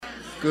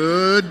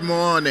Good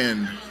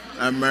morning,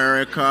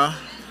 America.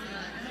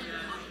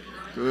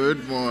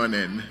 Good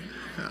morning.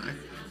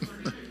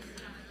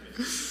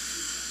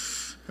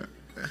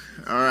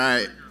 All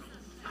right.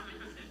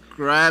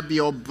 Grab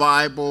your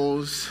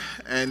Bibles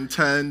and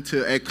turn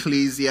to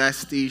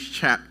Ecclesiastes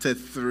chapter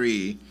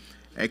 3.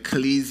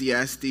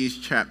 Ecclesiastes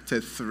chapter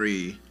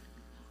 3.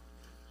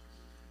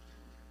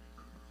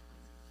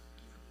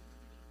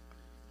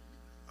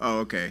 Oh,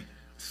 okay.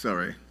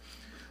 Sorry.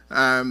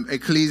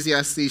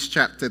 Ecclesiastes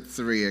chapter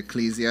 3.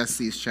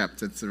 Ecclesiastes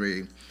chapter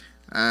 3.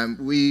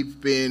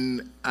 We've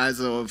been, as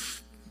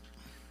of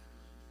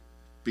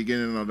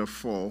beginning of the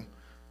fall,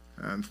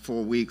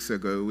 4 weeks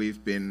ago,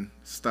 we've been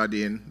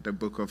studying the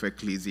book of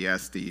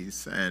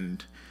Ecclesiastes,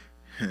 and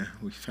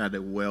we've had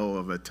a well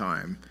of a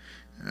time.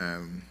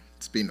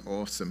 It's been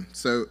awesome.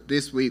 So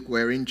this week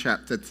we're in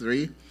chapter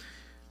 3,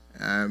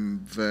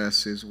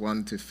 verses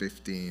 1 to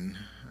 15.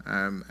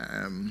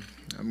 I'm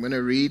going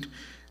to read,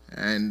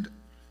 and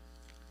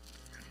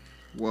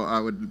what I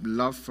would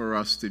love for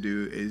us to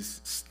do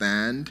is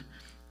stand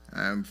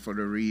for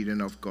the reading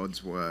of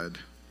God's word.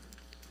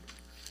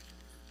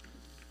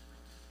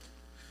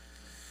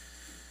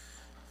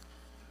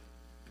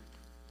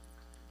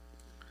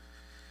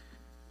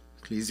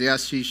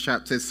 Ecclesiastes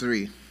chapter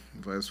 3,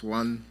 verse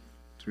 1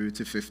 through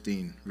to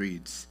 15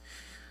 reads,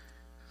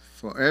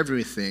 "For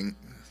everything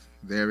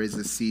there is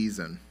a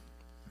season,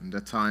 and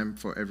a time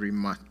for every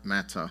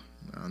matter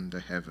under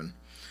heaven,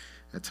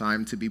 a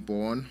time to be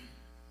born,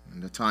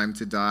 and a time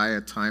to die,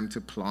 a time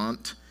to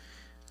plant,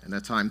 and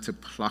a time to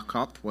pluck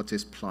up what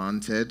is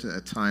planted,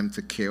 a time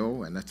to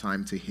kill, and a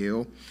time to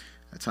heal,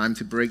 a time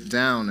to break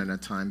down, and a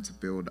time to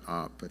build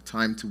up, a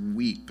time to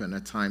weep, and a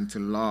time to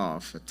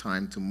laugh, a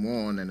time to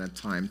mourn, and a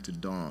time to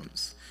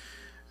dance,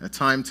 a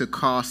time to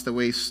cast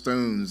away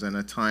stones, and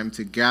a time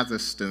to gather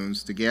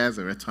stones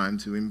together, a time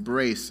to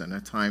embrace, and a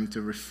time to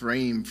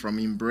refrain from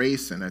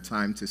embrace, and a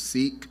time to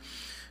seek,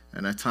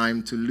 and a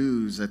time to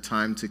lose, a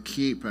time to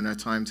keep, and a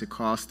time to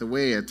cast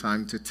away, a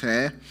time to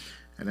tear,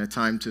 and a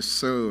time to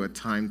sow, a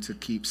time to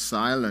keep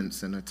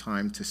silence, and a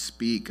time to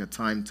speak, a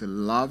time to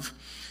love,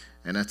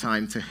 and a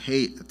time to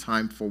hate, a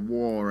time for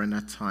war, and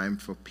a time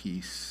for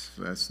peace."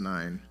 Verse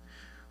 9.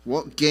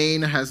 "What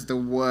gain has the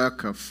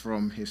worker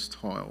from his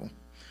toil?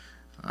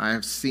 I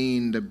have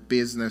seen the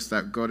business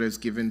that God has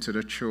given to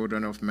the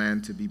children of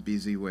man to be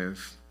busy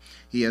with.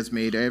 He has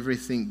made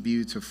everything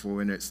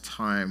beautiful in its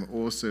time.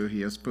 Also,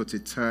 he has put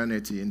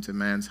eternity into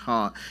man's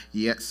heart,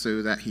 yet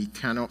so that he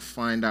cannot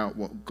find out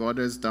what God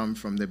has done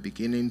from the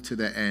beginning to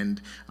the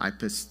end. I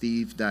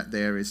perceive that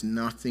there is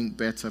nothing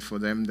better for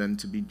them than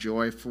to be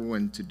joyful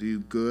and to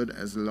do good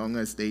as long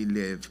as they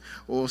live.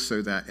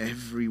 Also, that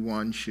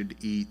everyone should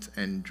eat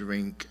and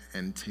drink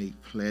and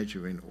take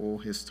pleasure in all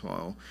his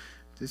toil.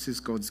 This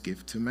is God's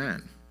gift to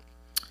man.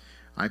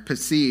 I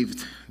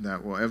perceived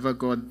that whatever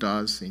God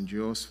does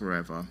endures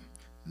forever.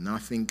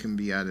 Nothing can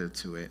be added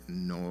to it,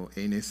 nor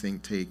anything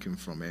taken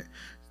from it.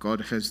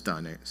 God has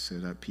done it so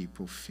that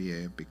people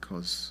fear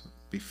because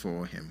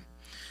before him.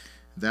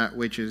 That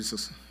which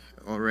is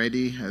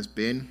already has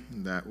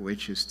been, that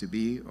which is to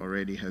be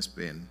already has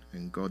been,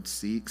 and God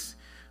seeks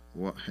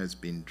what has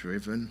been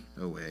driven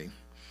away."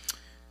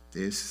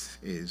 This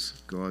is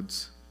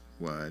God's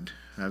word.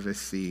 Have a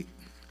seat.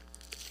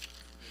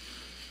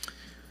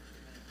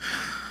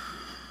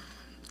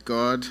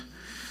 God,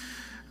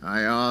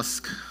 I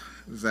ask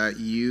that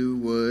you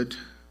would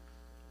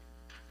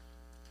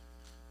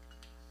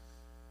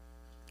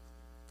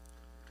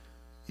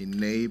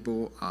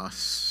enable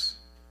us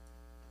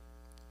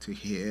to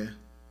hear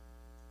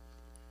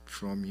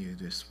from you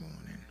this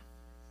morning.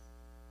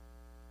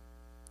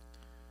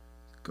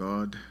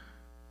 God,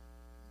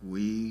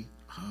 we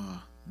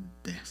are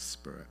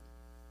desperate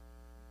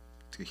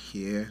to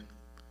hear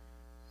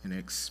and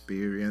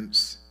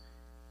experience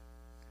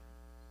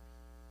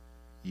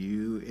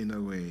you in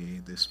a way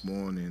this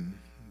morning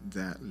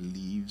that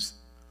leaves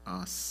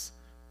us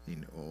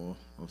in awe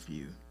of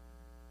you.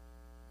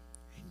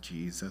 In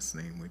Jesus'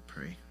 name we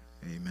pray.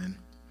 Amen.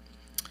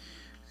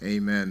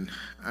 Amen.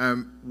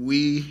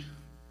 We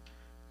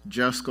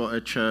just got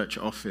a church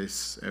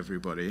office,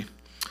 everybody.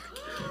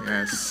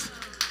 Yes.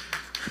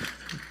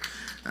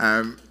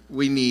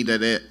 We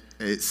needed it.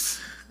 It's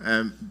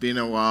been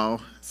a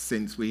while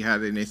since we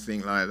had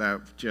anything like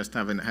that. Just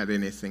haven't had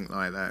anything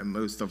like that. And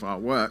most of our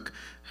work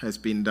has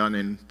been done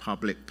in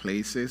public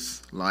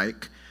places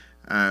like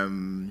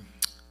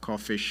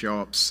coffee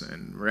shops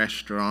and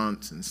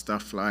restaurants and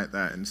stuff like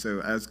that. And so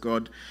as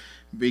God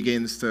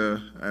begins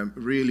to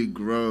really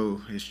grow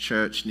his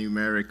church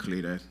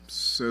numerically, there's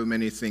so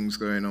many things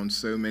going on,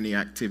 so many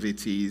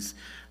activities.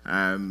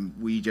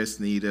 We just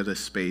needed a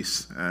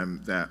space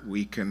that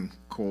we can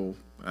call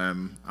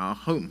our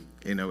home,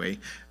 in a way,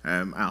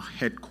 our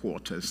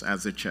headquarters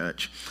as a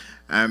church.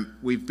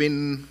 We've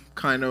been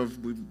kind of,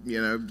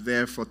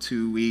 there for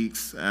 2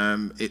 weeks.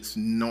 It's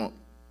not,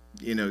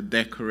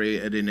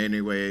 decorated in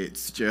any way.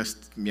 It's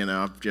just,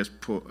 I've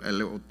just put a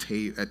little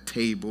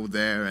table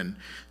there and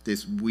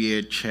this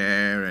weird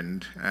chair,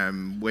 and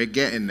we're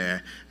getting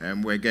there.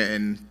 We're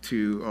getting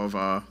two of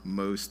our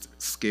most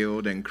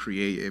skilled and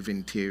creative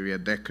interior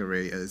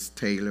decorators,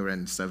 Taylor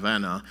and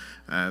Savannah,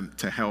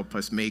 to help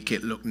us make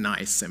it look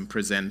nice and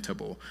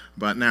presentable.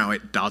 But now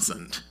it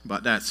doesn't,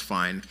 but that's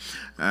fine.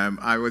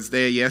 I was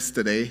there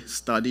yesterday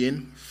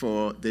studying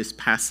for this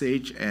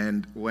passage,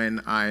 and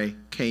when I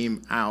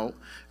came out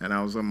and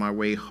I was on my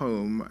way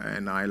home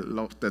and I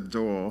locked the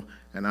door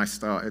and I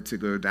started to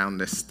go down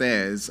the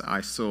stairs,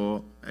 I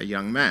saw a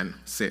young man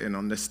sitting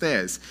on the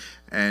stairs.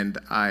 And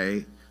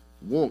I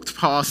walked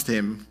past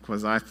him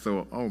because I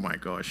thought, oh my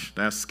gosh,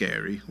 that's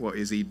scary. What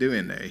is he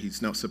doing there?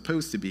 He's not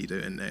supposed to be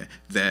doing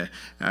there.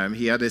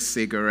 He had a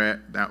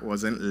cigarette that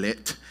wasn't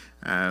lit.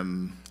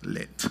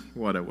 Lit,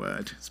 what a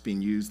word. It's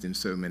been used in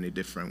so many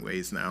different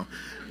ways now.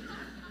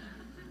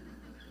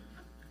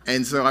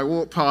 And so I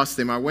walked past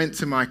him, I went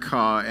to my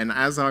car, and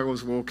as I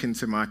was walking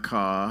to my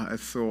car, a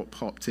thought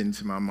popped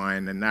into my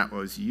mind, and that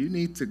was, you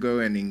need to go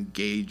and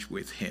engage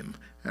with him.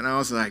 And I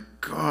was like,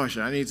 gosh,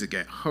 I need to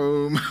get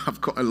home. I've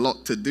got a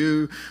lot to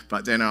do.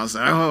 But then I was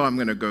like, oh, I'm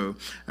going to go.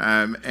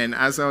 And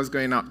as I was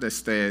going up the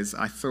stairs,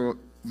 I thought,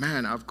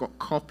 man, I've got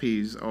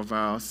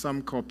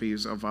some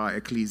copies of our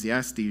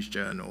Ecclesiastes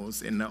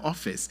journals in the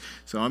office.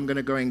 So I'm going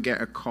to go and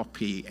get a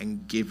copy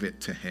and give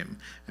it to him.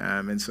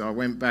 And so I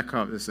went back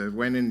up,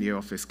 went in the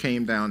office,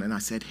 came down, and I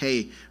said,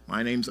 hey,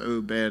 my name's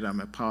Obed.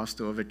 I'm a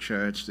pastor of a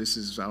church. This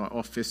is our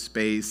office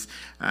space.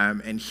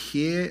 And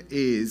here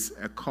is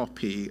a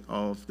copy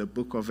of the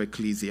book of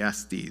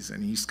Ecclesiastes.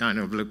 And he's kind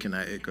of looking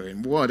at it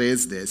going, what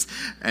is this?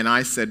 And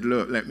I said,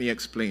 look, let me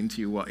explain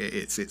to you what it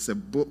is. It's a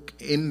book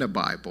in the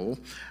Bible.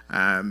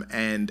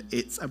 And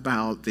it's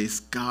about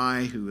this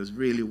guy who was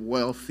really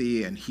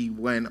wealthy, and he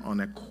went on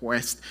a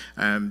quest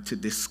to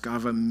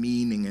discover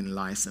meaning in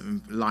life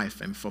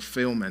and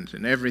fulfillment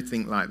and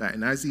everything like that.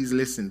 And as he's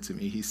listened to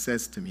me, he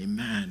says to me,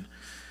 man,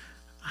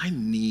 I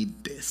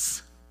need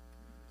this.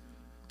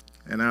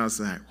 And I was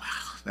like,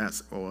 wow,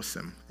 that's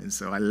awesome. And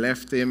so I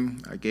left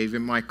him, I gave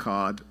him my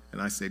card,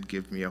 and I said,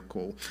 give me a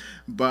call.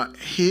 But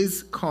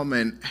his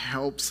comment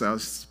helps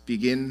us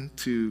begin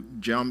to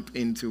jump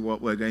into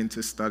what we're going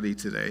to study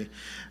today.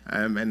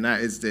 And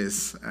that is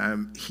this.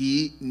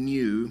 He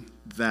knew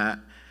that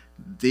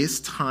this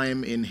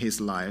time in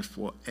his life,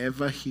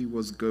 whatever he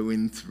was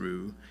going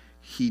through,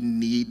 he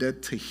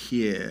needed to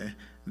hear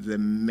the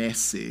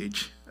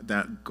message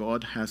that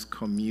God has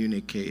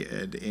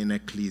communicated in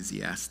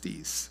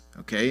Ecclesiastes.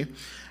 Okay?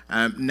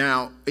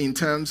 Now, in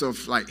terms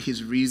of like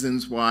his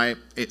reasons why,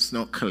 it's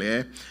not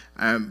clear,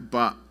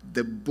 but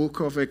the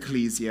book of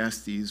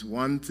Ecclesiastes,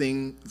 one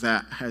thing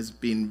that has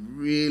been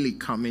really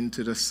coming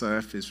to the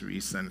surface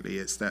recently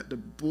is that the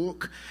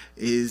book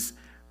is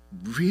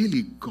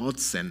really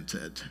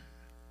God-centered.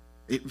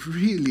 It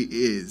really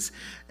is.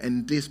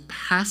 And this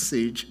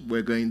passage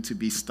we're going to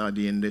be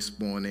studying this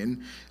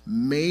morning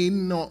may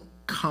not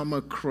come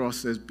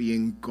across as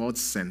being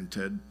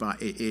God-centered,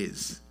 but it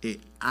is. It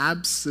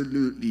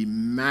absolutely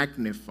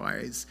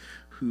magnifies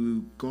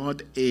who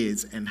God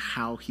is and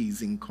how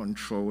he's in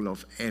control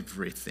of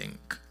everything.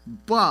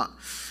 But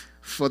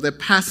for the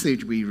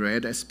passage we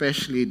read,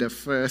 especially the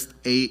first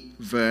 8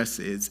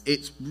 verses,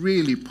 it's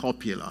really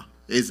popular,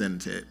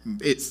 isn't it?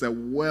 It's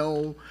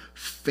a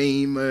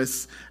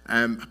famous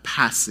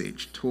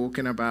passage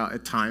talking about a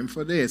time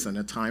for this and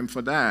a time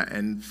for that.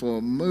 And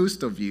for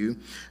most of you,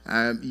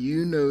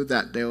 you know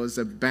that there was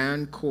a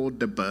band called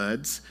The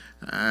Byrds.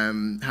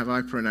 Have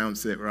I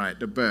pronounced it right?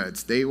 The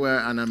Byrds. They were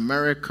an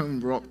American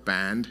rock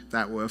band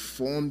that were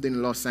formed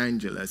in Los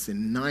Angeles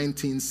in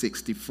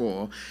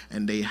 1964,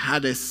 and they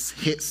had a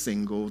hit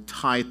single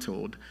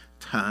titled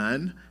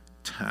Turn,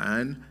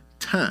 Turn,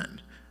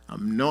 Turn.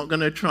 I'm not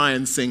going to try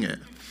and sing it.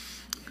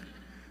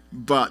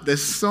 But the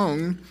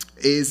song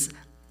is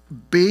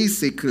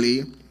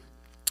basically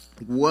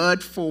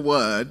word for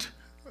word,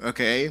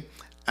 okay?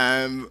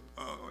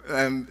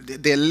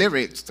 The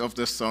lyrics of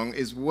the song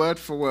is word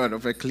for word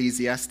of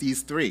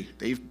Ecclesiastes 3.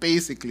 They've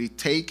basically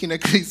taken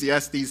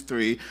Ecclesiastes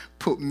 3,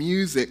 put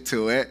music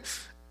to it,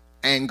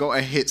 and got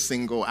a hit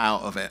single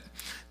out of it.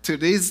 To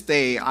this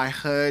day, I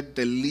heard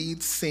the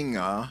lead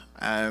singer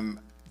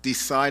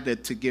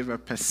decided to give a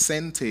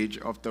percentage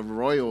of the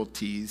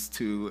royalties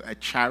to a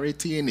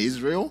charity in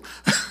Israel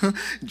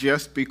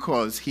just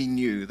because he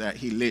knew that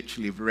he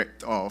literally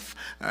ripped off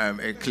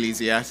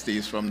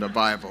Ecclesiastes from the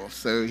Bible.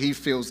 So he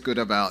feels good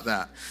about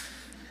that.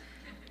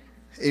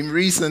 In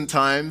recent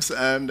times,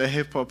 the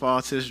hip-hop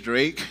artist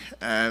Drake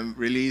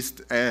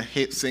released a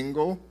hit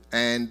single,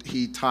 and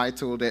he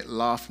titled it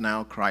Laugh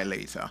Now, Cry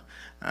Later.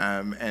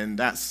 And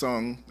that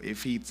song,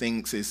 if he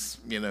thinks it's,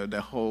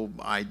 the whole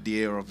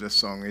idea of the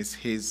song is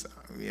his,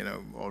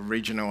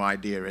 original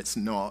idea, it's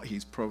not.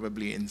 He's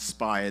probably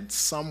inspired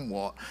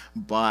somewhat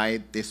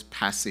by this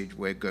passage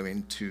we're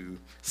going to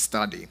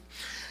study.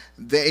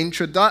 The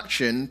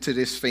introduction to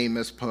this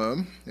famous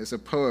poem is a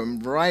poem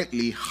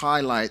rightly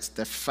highlights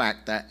the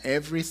fact that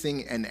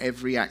everything and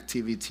every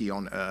activity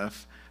on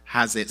earth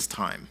has its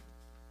time.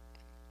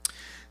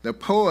 The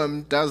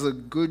poem does a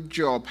good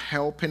job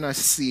helping us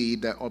see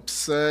the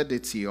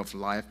absurdity of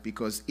life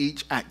because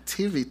each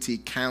activity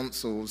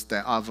cancels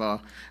the other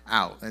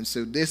out. And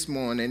so this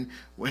morning,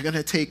 we're going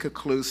to take a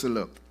closer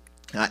look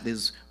at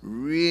this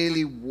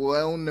really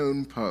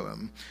well-known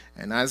poem.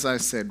 And as I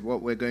said,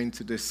 what we're going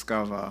to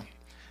discover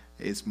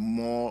is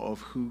more of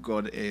who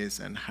God is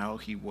and how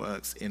he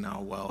works in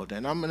our world.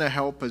 And I'm going to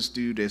help us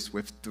do this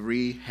with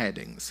 3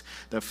 headings.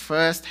 The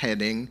first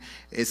heading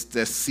is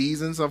the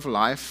seasons of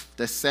life.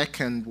 The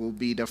second will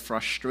be the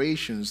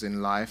frustrations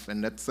in life.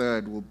 And the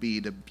third will be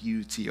the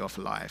beauty of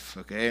life.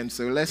 Okay, and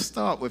so let's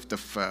start with the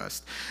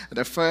first.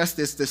 The first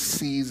is the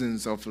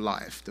seasons of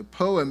life. The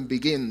poem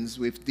begins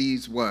with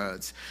these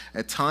words: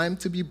 a time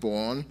to be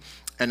born,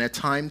 and a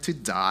time to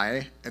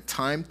die, a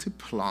time to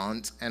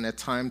plant, and a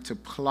time to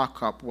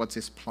pluck up what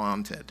is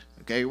planted.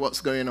 Okay,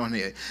 what's going on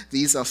here?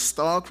 These are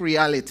stark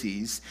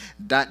realities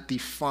that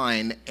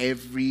define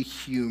every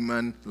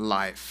human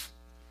life.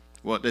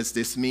 What does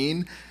this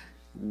mean?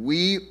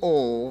 We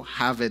all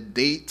have a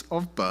date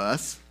of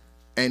birth,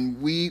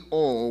 and we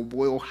all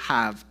will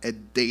have a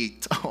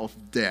date of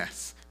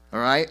death. All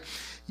right?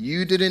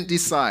 You didn't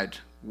decide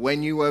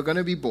when you were going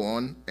to be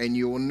born, and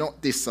you will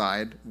not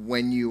decide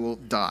when you will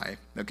die.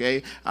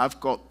 Okay? I've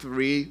got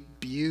 3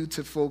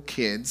 beautiful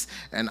kids,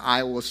 and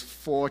I was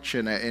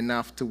fortunate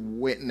enough to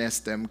witness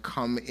them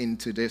come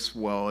into this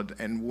world.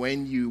 And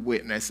when you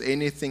witness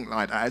anything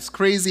like that, as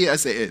crazy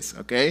as it is,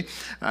 okay?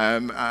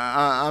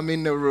 I'm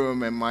in the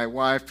room, and my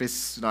wife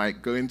is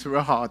like going through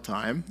a hard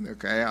time,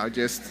 okay? I'll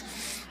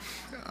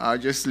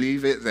just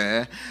leave it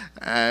there.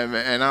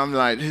 And I'm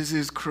like, this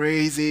is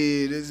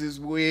crazy, this is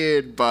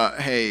weird, but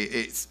hey,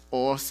 it's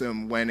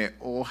awesome when it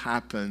all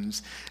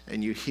happens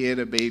and you hear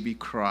the baby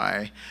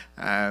cry,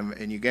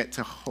 and you get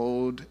to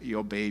hold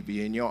your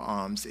baby in your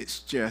arms. It's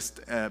just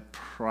a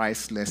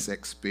priceless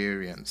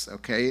experience,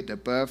 okay? The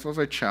birth of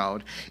a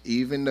child,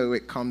 even though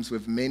it comes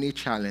with many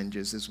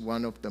challenges, is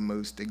one of the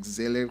most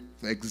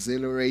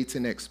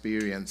exhilarating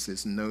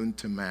experiences known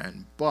to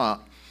man.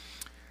 But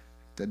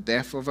the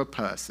death of a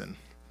person,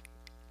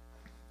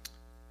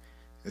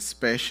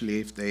 especially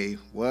if they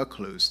were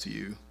close to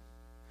you,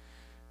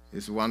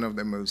 is one of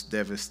the most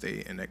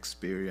devastating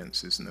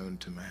experiences known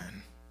to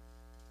man.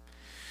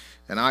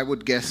 And I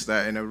would guess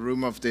that in a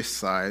room of this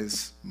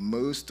size,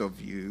 most of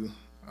you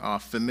are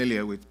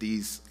familiar with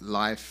these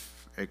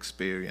life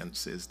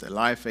experiences, the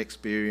life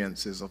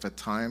experiences of a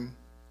time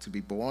to be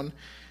born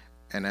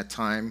and a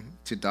time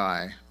to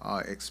die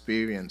are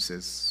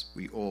experiences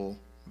we all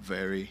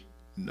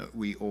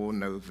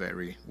know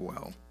very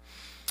well.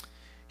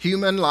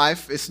 Human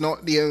life is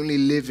not the only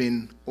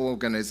living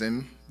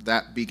organism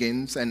that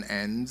begins and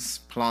ends.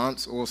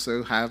 Plants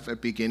also have a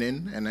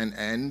beginning and an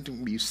end.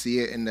 You see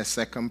it in the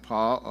second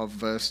part of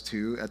verse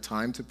 2, a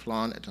time to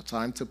plant, a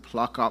time to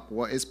pluck up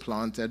what is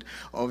planted.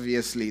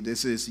 Obviously,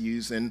 this is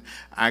using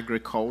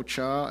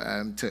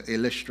agriculture to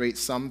illustrate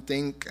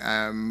something.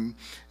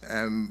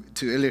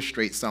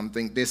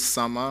 This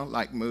summer,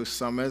 like most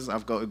summers,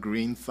 I've got a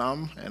green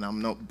thumb, and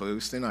I'm not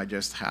boasting, I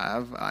just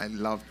have. I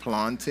love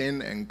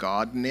planting and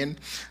gardening.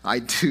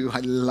 I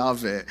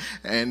love it.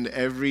 And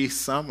every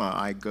summer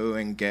I go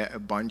and get a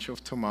bunch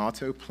of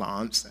tomato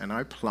plants, and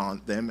I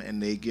plant them,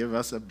 and they give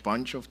us a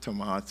bunch of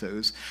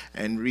tomatoes.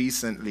 And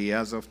recently,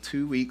 as of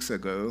 2 weeks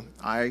ago,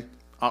 I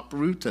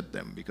uprooted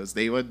them because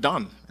they were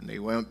done and they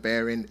weren't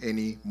bearing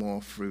any more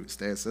fruits.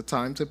 There's a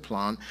time to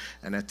plant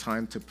and a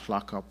time to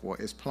pluck up what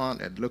is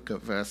planted. Look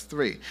at verse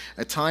 3.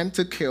 A time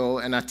to kill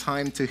and a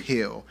time to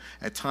heal,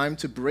 a time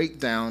to break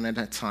down and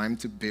a time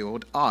to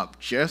build up.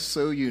 Just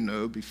so you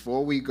know,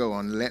 before we go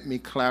on, let me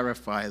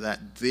clarify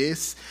that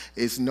this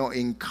is not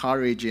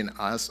encouraging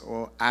us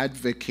or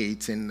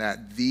advocating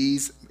that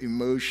these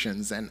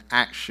emotions and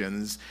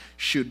actions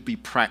should be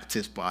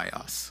practiced by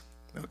us.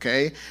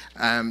 Okay?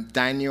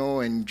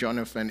 Daniel and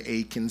Jonathan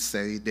Aiken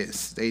say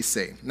this. They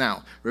say,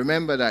 now,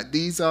 remember that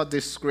these are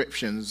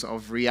descriptions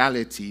of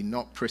reality,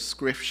 not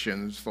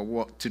prescriptions for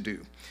what to do.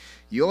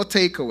 Your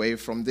takeaway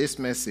from this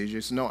message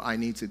is not, I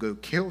need to go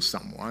kill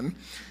someone.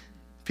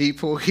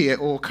 People hear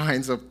all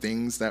kinds of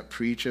things that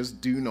preachers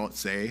do not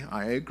say.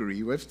 I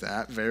agree with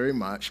that very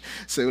much.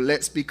 So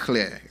let's be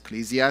clear.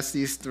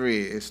 Ecclesiastes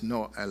 3 is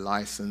not a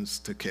license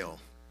to kill.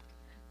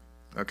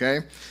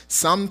 Okay?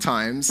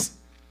 Sometimes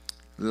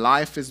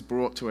life is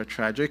brought to a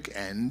tragic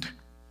end.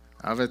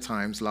 Other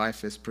times,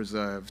 life is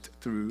preserved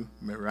through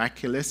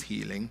miraculous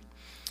healing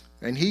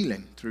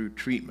through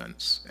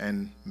treatments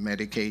and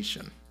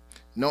medication.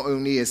 Not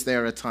only is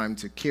there a time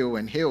to kill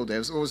and heal,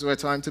 there's also a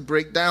time to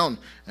break down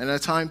and a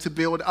time to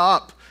build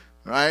up,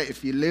 right?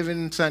 If you live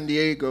in San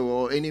Diego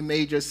or any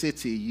major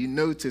city, you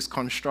notice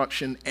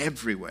construction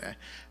everywhere.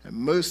 And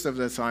most of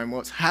the time,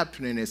 what's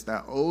happening is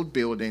that old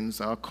buildings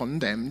are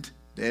condemned,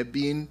 they're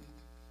being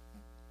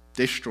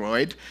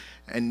destroyed,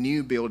 and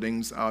new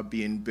buildings are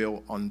being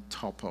built on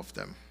top of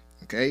them.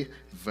 Okay?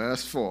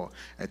 Verse 4,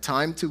 a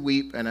time to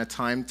weep and a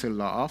time to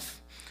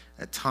laugh,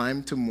 a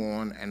time to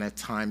mourn and a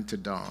time to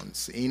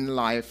dance. In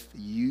life,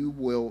 you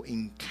will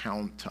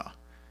encounter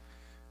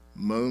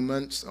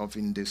moments of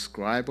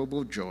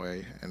indescribable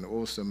joy, and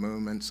also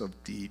moments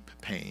of deep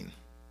pain.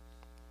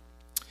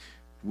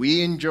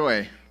 We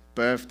enjoy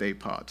birthday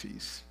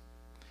parties,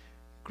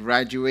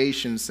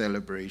 graduation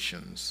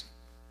celebrations,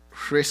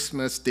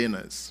 Christmas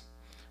dinners,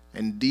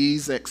 and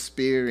these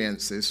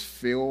experiences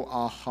fill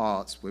our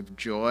hearts with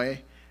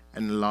joy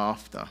and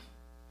laughter.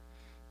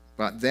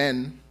 But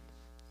then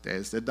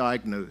there's the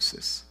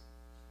diagnosis,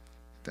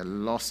 the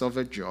loss of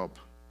a job,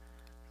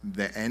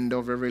 the end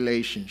of a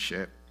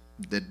relationship,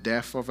 the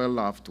death of a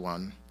loved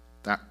one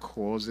that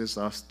causes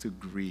us to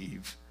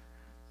grieve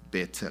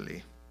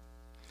bitterly.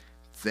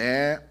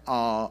 There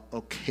are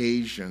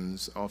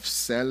occasions of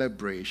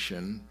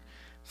celebration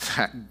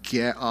that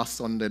get us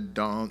on the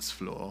dance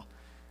floor,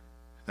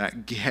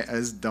 that get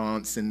us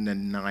dancing the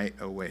night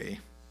away.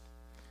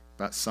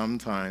 But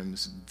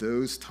sometimes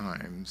those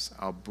times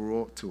are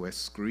brought to a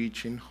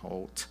screeching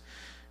halt.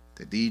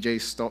 The DJ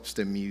stops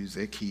the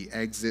music, he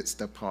exits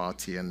the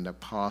party, and the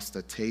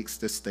pastor takes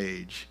the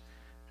stage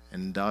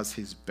and does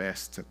his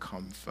best to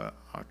comfort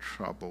our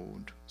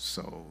troubled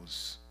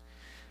souls.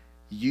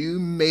 You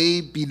may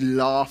be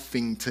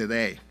laughing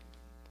today,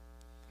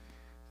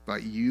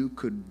 but you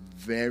could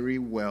very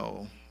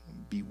well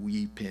be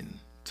weeping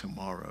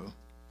tomorrow.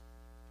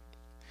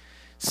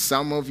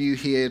 Some of you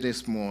here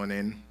this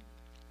morning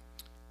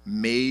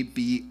may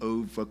be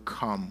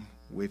overcome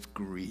with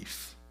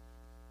grief,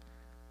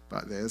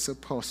 but there's a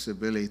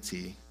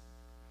possibility,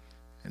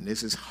 and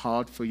this is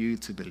hard for you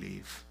to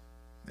believe,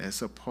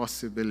 there's a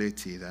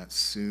possibility that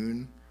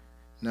sooner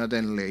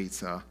than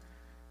later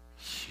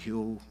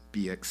you'll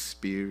be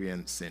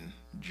experiencing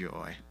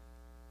joy.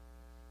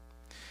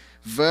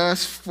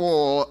 Verse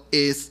 4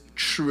 is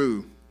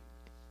true.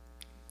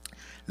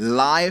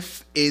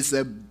 Life is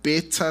a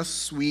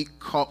bittersweet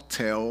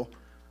cocktail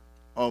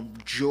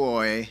of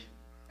joy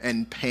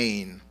and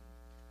pain.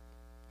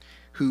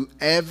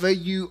 Whoever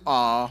you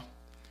are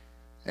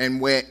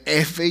and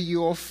wherever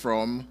you're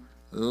from,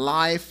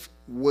 life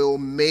will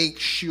make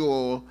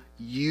sure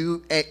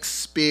you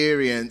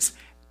experience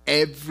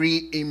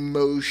every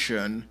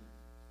emotion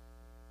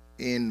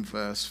in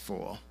verse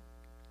 4.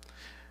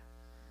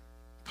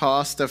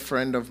 Pastor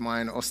friend of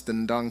mine,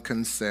 Austin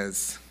Duncan,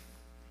 says,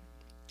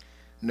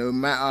 no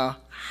matter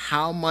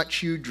how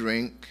much you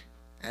drink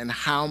and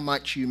how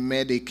much you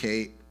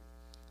medicate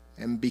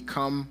and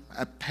become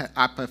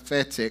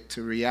apathetic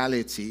to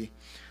reality,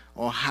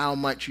 or how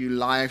much you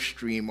live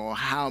stream, or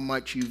how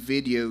much you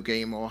video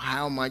game, or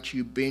how much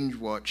you binge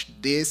watch,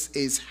 this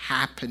is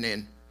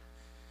happening.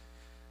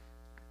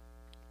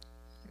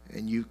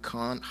 And you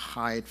can't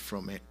hide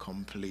from it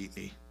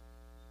completely.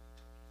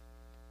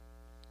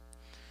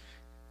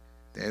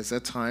 There's a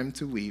time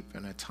to weep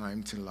and a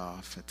time to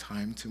laugh, a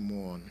time to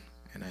mourn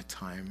and a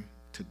time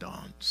to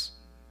dance.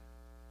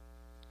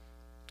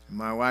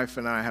 My wife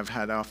and I have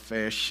had our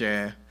fair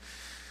share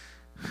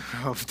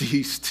of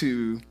these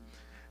two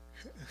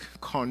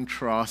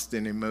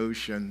contrasting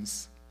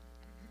emotions.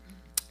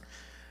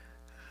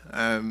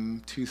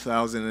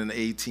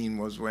 2018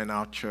 was when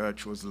our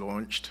church was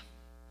launched.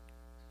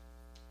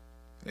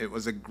 It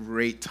was a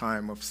great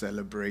time of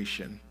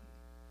celebration.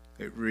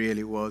 It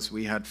really was.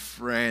 We had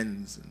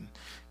friends and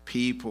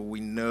people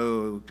we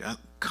know that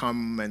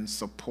come and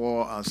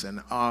support us,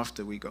 and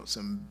after we got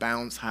some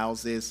bounce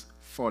houses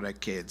for the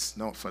kids,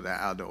 not for the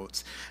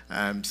adults,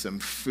 some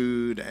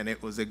food, and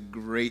it was a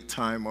great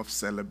time of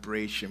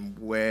celebration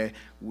where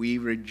we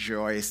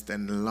rejoiced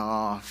and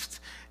laughed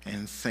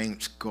and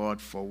thanked God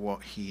for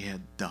what he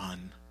had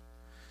done.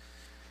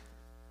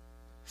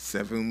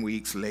 7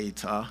 weeks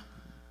later,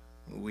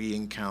 we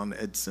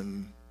encountered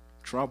some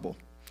trouble.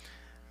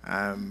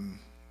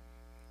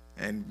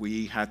 And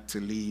we had to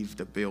leave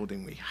the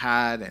building we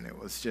had, and it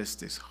was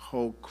just this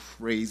whole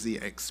crazy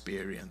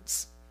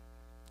experience.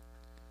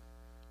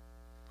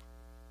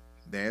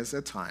 There's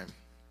a time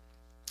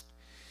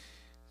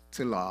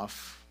to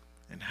laugh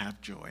and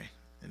have joy,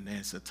 and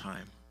there's a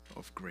time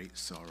of great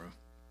sorrow.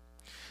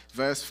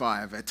 Verse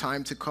 5, a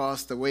time to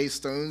cast away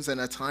stones and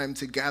a time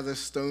to gather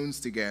stones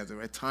together,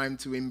 a time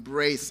to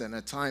embrace and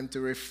a time to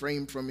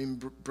refrain from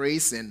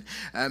embracing.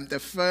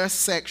 The first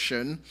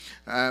section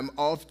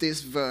of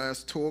this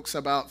verse talks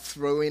about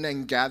throwing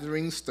and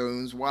gathering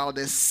stones, while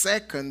the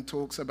second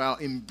talks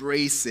about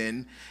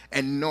embracing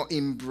and not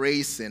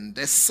embracing.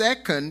 The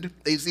second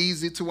is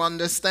easy to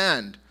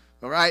understand.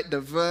 All right,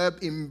 the verb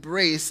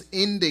embrace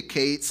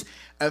indicates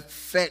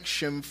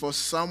affection for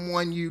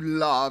someone you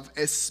love,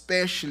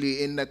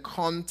 especially in the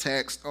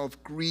context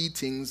of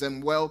greetings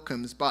and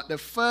welcomes. But the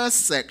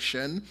first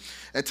section,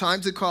 a time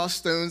to cast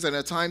stones and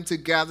a time to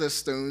gather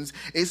stones,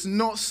 is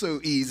not so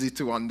easy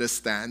to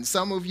understand.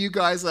 Some of you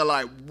guys are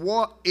like,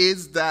 what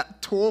is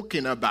that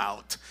talking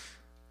about?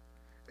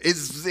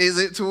 Is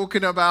it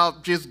talking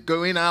about just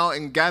going out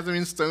and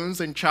gathering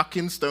stones and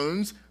chucking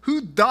stones?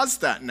 Who does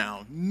that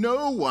now?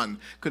 No one.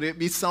 Could it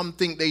be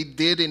something they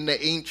did in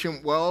the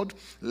ancient world?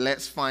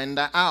 Let's find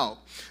that out.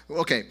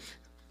 Okay,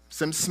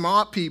 some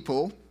smart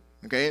people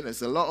Okay,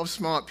 there's a lot of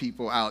smart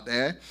people out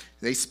there.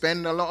 They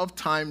spend a lot of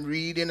time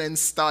reading and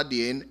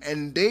studying,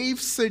 and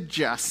they've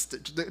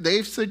suggested,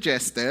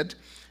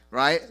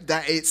 right,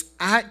 that it's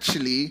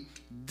actually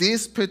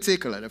this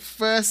particular, the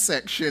first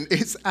section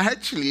is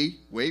actually,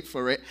 wait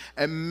for it,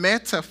 a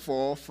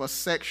metaphor for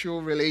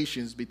sexual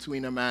relations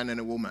between a man and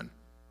a woman.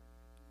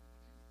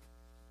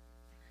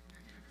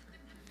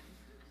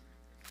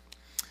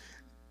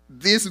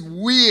 This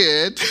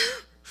weird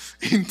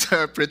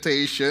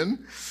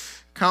interpretation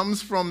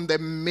comes from the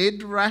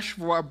Midrash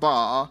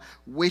Rabbah,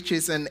 which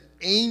is an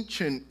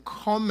ancient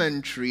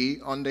commentary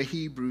on the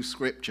Hebrew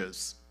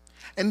scriptures.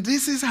 And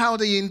this is how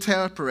they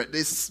interpret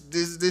this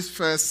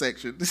first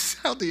section. This is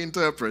how they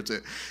interpret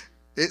it.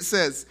 It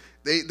says,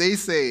 they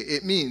say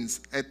it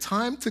means a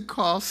time to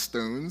cast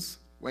stones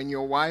when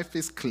your wife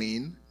is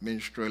clean,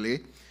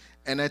 menstrually,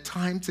 and a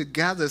time to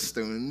gather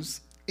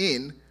stones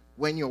in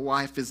when your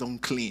wife is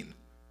unclean.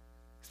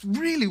 It's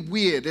really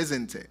weird,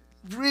 isn't it?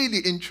 Really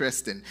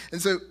interesting.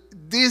 And so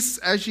this,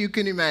 as you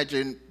can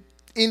imagine,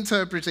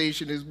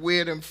 interpretation is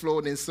weird and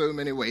flawed in so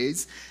many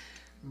ways.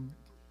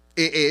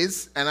 It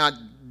is, and I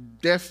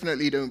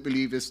definitely don't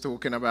believe it's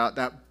talking about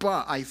that,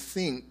 but I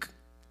think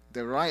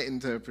the right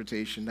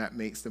interpretation that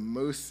makes the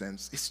most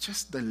sense is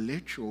just the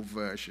literal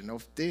version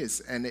of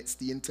this, and it's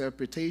the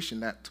interpretation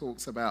that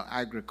talks about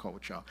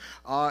agriculture.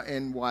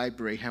 R.N.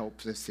 Wybray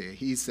helps us here.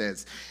 He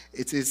says,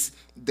 it is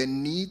the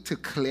need to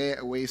clear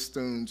away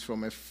stones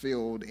from a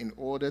field in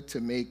order to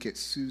make it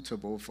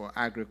suitable for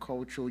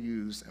agricultural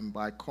use, and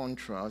by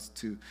contrast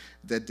to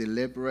the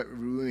deliberate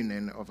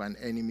ruining of an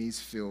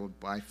enemy's field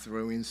by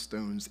throwing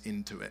stones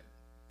into it.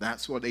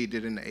 That's what they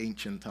did in the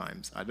ancient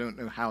times. I don't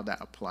know how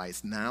that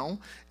applies now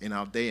in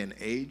our day and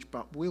age,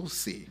 but we'll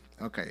see.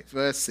 Okay,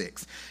 verse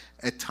 6.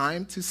 A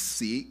time to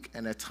seek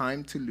and a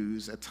time to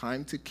lose, a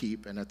time to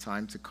keep and a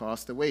time to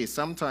cast away.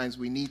 Sometimes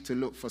we need to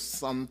look for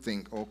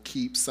something or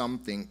keep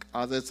something.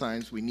 Other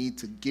times we need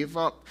to give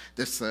up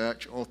the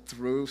search or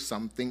throw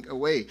something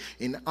away.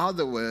 In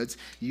other words,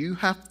 you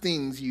have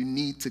things you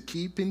need to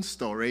keep in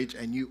storage,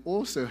 and you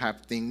also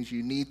have things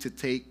you need to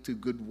take to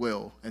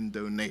Goodwill and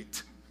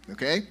donate.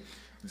 Okay?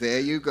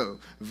 There you go.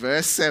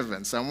 Verse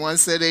 7. Someone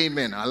said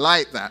amen. I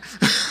like that.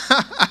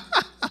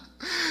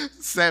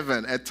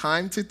 7. A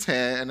time to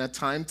tear and a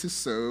time to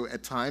sow, a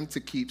time to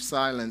keep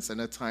silence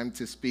and a time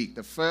to speak.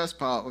 The first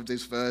part of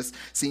this verse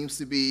seems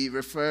to be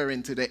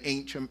referring to the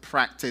ancient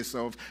practice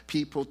of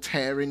people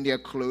tearing their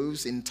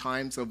clothes in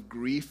times of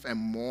grief and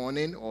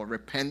mourning or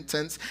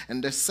repentance.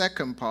 And the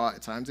second part, a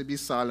time to be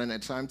silent, a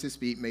time to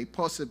speak, may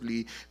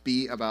possibly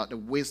be about the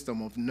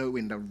wisdom of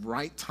knowing the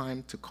right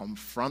time to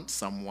confront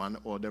someone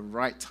or the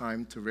right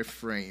time to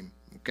refrain.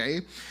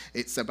 Okay?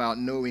 It's about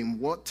knowing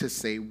what to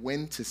say,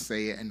 when to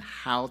say it, and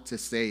how to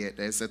say it.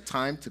 There's a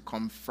time to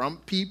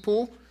confront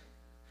people,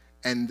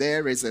 and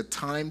there is a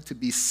time to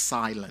be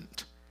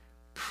silent,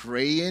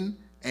 praying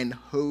and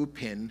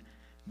hoping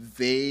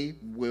they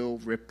will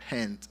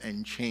repent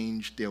and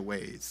change their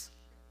ways.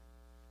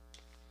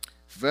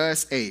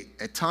 Verse 8,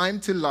 a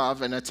time to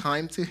love and a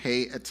time to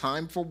hate, a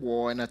time for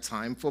war and a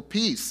time for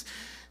peace.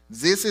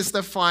 This is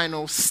the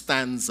final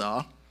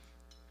stanza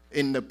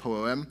in the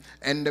poem,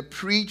 and the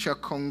preacher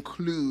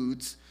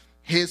concludes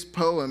his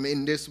poem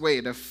in this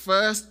way. The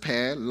first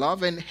pair,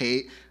 love and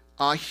hate,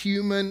 are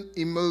human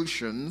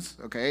emotions,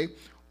 okay,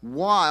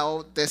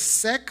 while the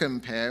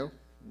second pair,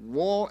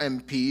 war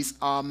and peace,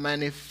 are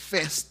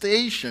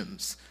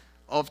manifestations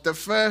of the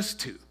first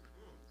two,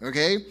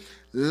 okay?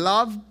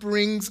 Love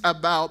brings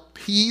about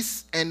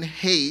peace and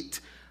hate.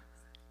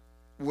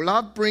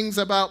 Love brings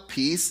about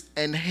peace,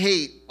 and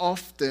hate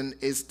often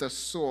is the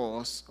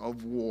source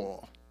of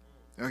war.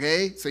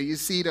 Okay, so you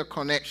see the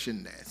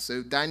connection there.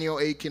 So Daniel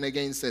Akin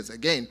again says,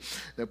 again,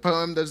 the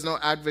poem does not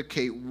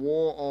advocate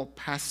war or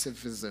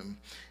pacifism.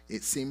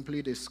 It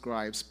simply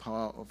describes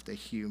part of the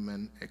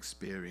human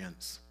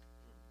experience.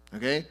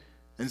 Okay,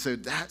 and so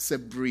that's a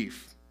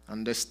brief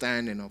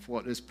understanding of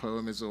what this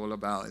poem is all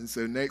about. And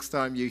so next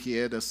time you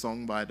hear the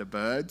song by the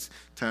Byrds,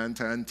 Turn,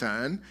 Turn,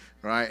 Turn,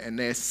 right, and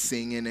they're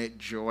singing it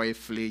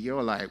joyfully,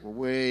 you're like, well,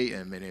 wait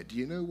a minute, do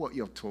you know what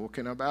you're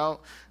talking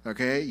about?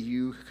 Okay,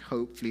 you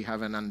hopefully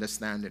have an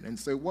understanding. And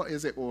so what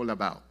is it all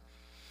about?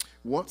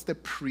 What's the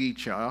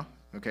preacher,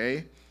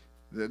 okay,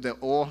 the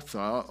author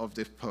of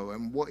this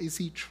poem, what is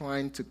he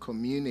trying to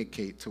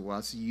communicate to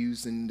us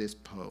using this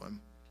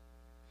poem?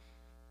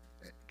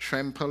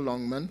 Tremper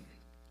Longman,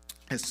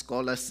 a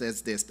scholar,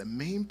 says this: the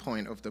main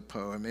point of the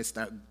poem is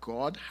that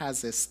God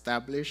has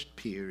established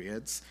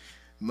periods,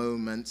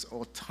 moments,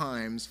 or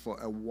times for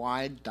a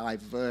wide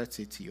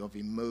diversity of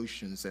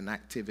emotions and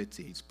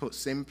activities. Put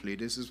simply,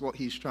 this is what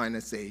he's trying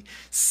to say.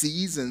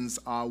 Seasons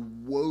are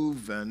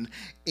woven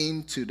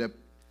into the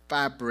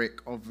fabric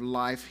of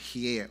life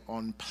here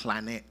on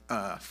planet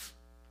Earth.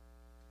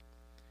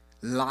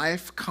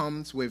 Life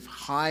comes with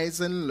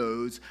highs and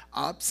lows,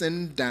 ups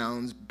and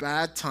downs,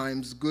 bad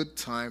times, good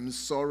times,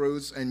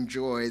 sorrows and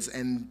joys,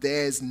 and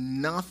there's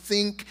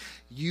nothing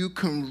you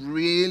can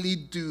really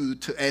do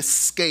to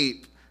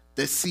escape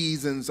the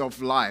seasons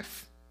of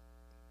life.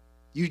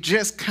 You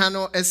just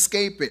cannot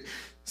escape it.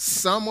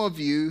 Some of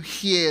you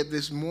here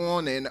this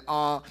morning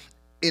are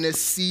in a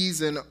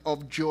season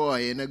of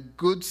joy, in a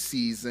good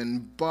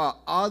season, but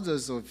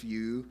others of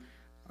you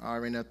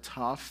are in a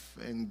tough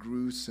and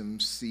gruesome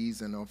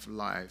season of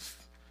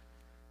life.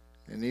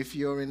 And if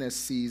you're in a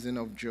season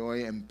of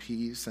joy and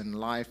peace and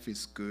life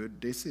is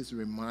good, this is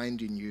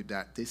reminding you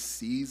that this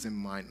season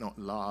might not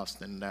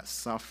last and that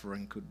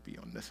suffering could be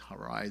on the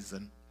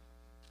horizon.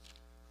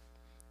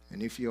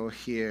 And if you're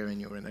here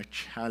and you're in a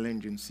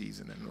challenging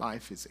season and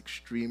life is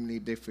extremely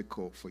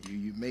difficult for you,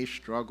 you may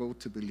struggle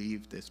to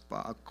believe this,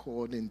 but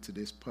according to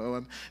this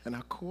poem and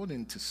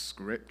according to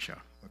Scripture,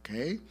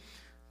 okay,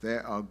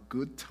 there are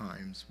good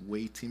times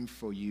waiting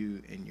for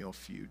you in your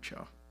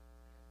future.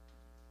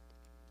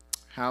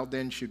 How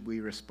then should we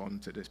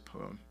respond to this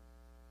poem?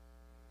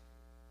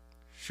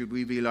 Should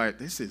we be like,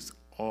 this is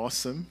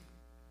awesome?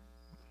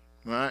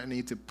 Right? I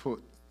need to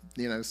put,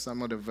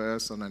 some of the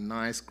verse on a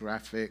nice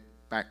graphic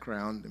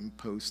background and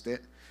post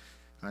it.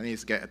 I need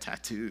to get a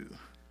tattoo.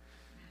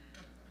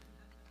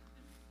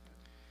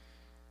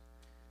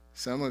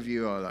 Some of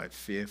you are like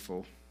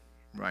fearful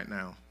right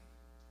now,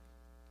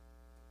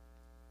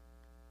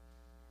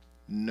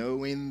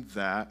 knowing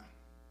that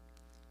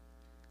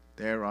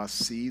there are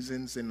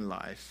seasons in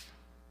life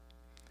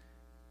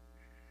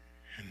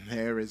and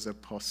there is a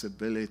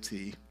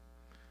possibility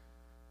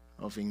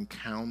of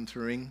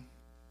encountering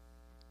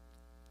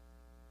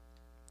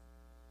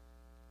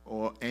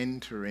or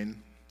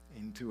entering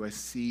into a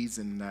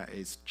season that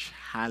is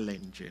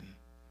challenging.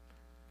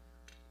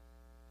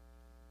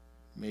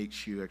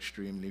 Makes you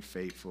extremely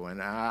faithful.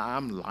 And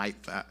I'm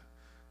like that.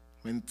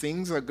 When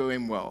things are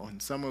going well, and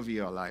some of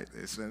you are like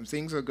this, when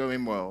things are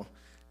going well,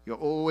 you're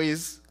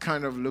always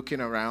kind of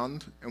looking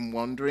around and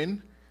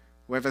wondering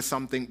whether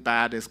something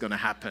bad is going to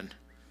happen.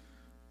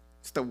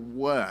 It's the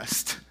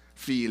worst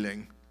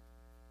feeling.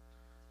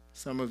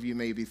 Some of you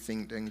may be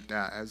thinking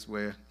that as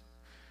we're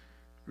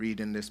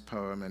reading this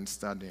poem and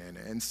studying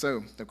it. And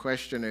so the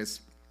question is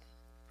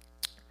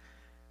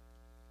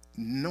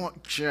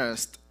not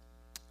just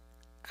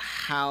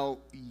how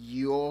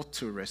you're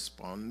to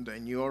respond,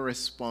 and your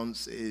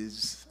response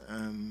is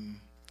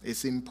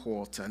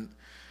important,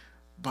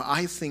 but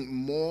I think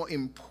more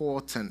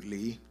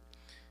importantly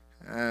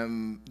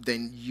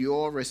than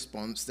your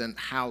response, than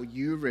how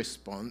you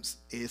respond,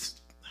 is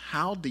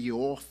how the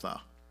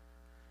author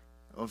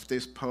of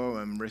this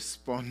poem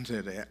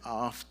responded it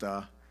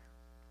after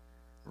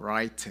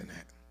writing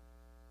it.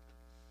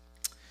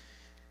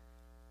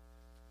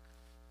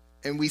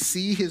 And we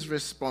see his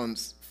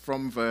response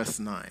from verse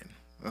 9,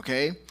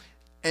 okay?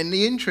 And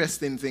the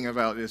interesting thing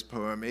about this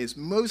poem is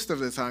most of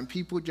the time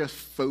people just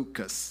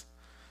focus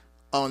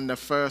on the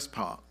first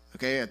part,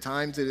 okay? A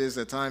time to this,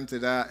 a time to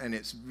that, and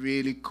it's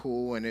really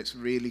cool and it's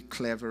really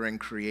clever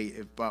and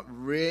creative, but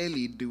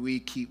rarely do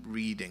we keep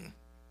reading.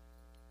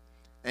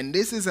 And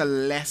this is a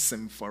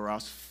lesson for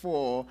us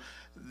for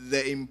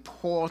the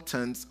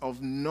importance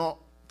of not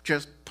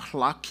just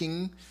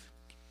plucking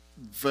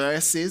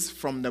verses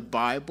from the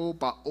Bible,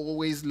 but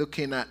always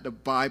looking at the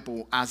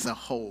Bible as a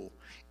whole,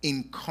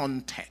 in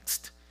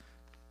context.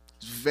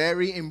 It's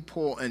very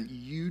important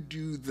you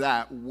do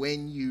that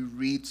when you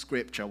read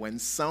Scripture. When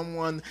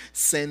someone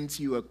sends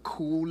you a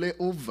cool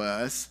little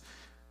verse,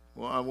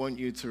 what I want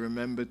you to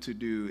remember to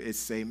do is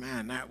say,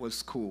 man, that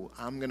was cool.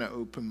 I'm going to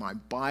open my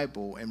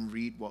Bible and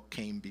read what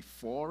came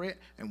before it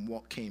and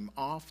what came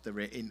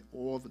after it in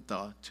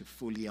order to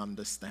fully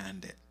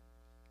understand it.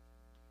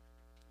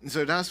 And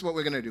so that's what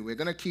we're going to do. We're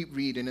going to keep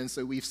reading. And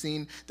so we've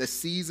seen the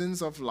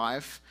seasons of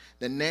life.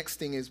 The next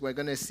thing is we're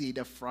going to see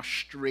the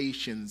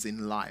frustrations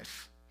in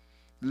life.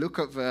 Look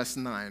at verse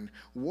 9.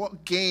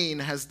 What gain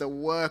has the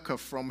worker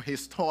from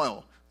his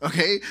toil?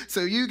 Okay,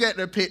 so you get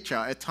the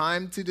picture. A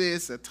time to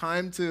this, a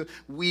time to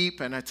weep,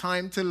 and a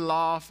time to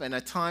laugh, and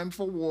a time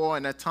for war,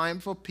 and a time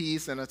for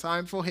peace, and a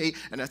time for hate,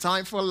 and a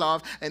time for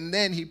love. And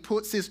then he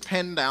puts his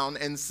pen down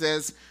and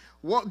says,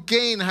 what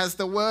gain has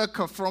the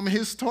worker from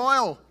his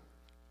toil?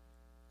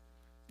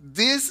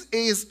 This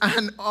is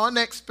an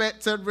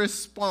unexpected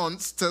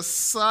response to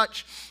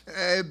such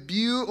a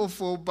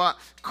beautiful but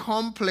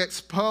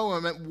complex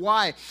poem. And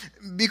why?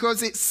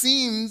 Because it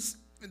seems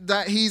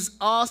that he's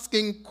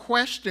asking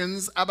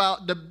questions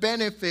about the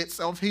benefits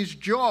of his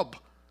job.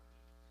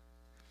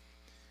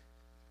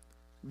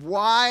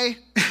 Why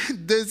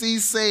does he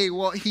say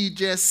what he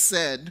just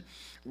said?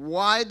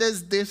 Why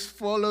does this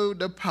follow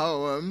the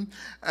poem?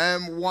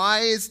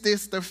 Why is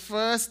this the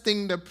first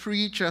thing the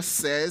preacher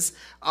says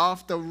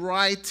after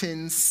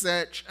writing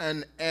such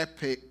an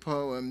epic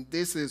poem?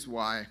 This is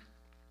why.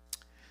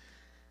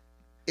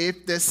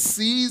 If the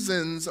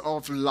seasons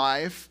of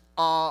life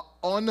are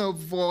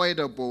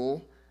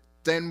unavoidable,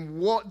 then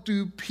what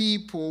do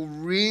people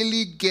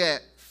really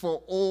get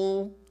for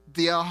all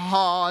their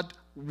hard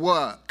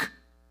work?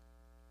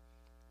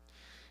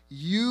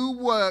 You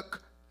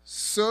work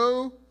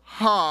so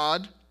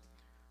hard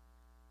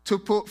to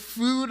put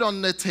food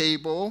on the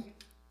table.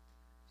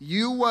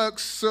 You work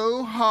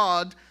so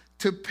hard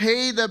to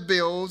pay the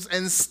bills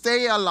and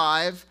stay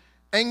alive,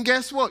 And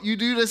guess what? You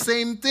do the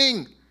same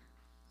thing,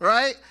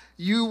 right?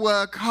 You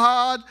work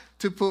hard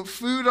to put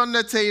food on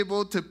the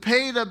table, to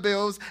pay the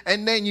bills,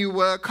 and then you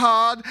work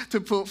hard to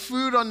put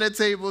food on the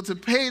table, to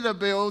pay the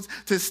bills,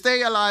 to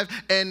stay alive,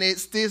 and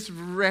it's this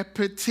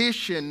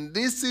repetition.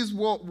 This is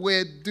what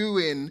we're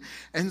doing.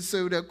 And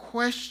so the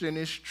question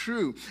is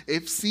true.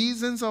 If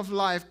seasons of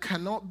life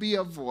cannot be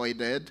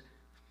avoided,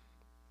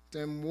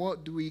 then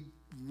what do we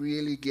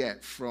really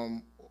get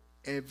from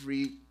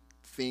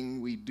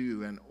everything we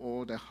do and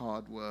all the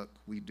hard work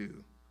we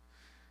do?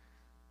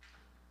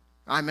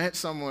 I met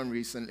someone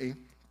recently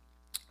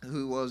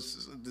who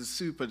was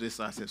super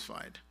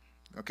dissatisfied,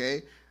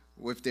 okay,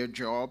 with their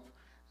job,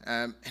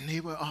 and they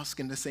were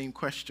asking the same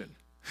question.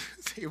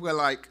 They were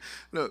like,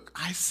 look,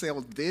 I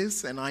sell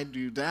this and I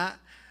do that.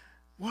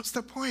 What's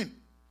the point?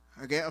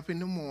 I get up in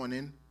the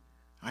morning,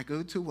 I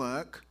go to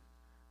work,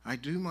 I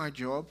do my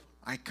job,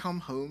 I come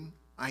home,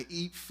 I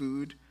eat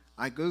food,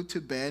 I go to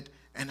bed,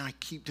 and I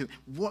keep doing.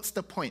 What's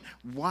the point?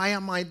 Why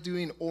am I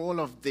doing all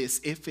of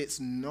this if it's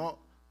not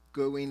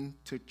going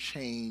to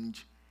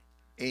change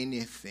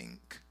anything?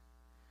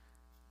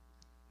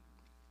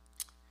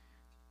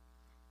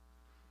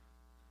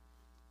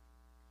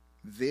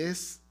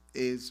 This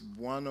is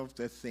one of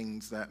the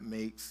things that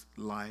makes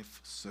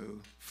life so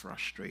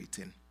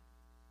frustrating.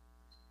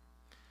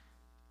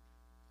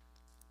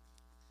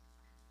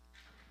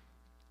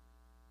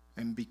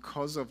 And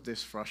because of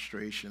this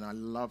frustration, I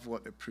love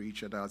what the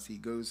preacher does. He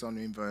goes on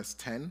in verse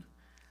 10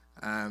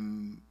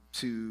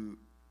 to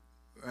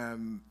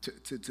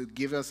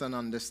give us an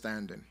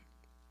understanding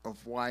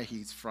of why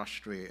he's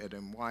frustrated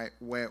and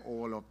where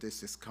all of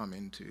this is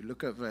coming to.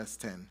 Look at verse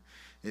 10.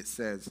 It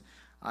says,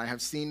 I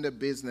have seen the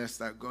business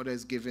that God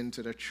has given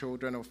to the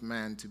children of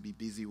man to be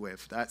busy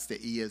with. That's the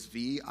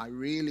ESV. I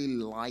really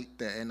like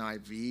the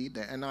NIV.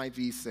 The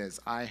NIV says,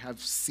 I have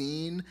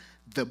seen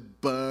the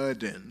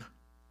burden,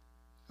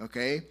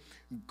 okay,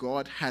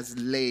 God has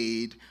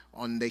laid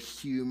on the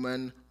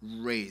human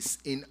race.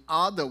 In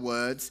other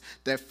words,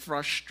 the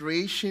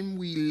frustration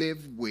we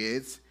live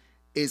with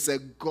is a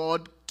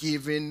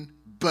God-given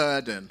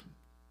burden.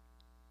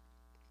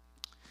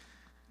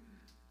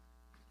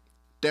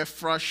 The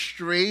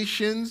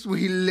frustrations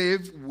we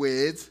live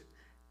with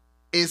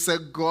is a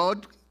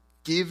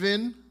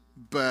God-given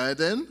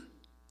burden.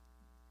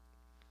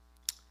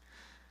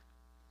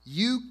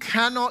 You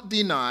cannot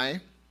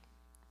deny,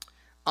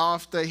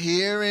 after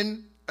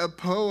hearing a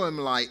poem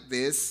like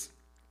this,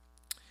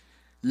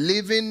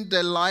 living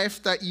the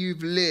life that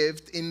you've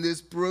lived in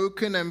this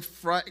broken and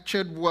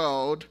fractured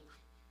world,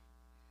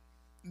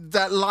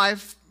 that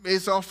life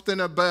is often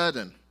a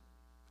burden.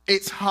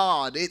 It's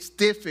hard, it's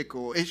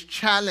difficult, it's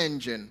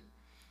challenging.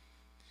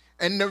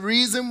 And the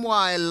reason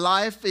why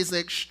life is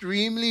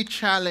extremely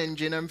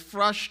challenging and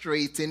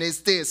frustrating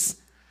is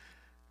this: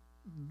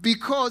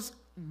 because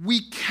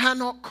we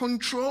cannot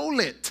control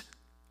it.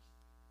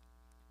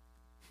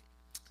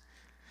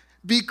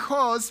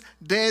 Because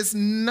there's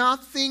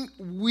nothing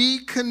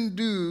we can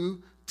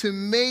do to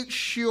make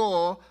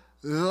sure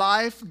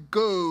life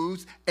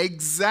goes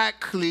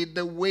exactly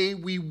the way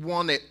we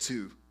want it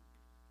to.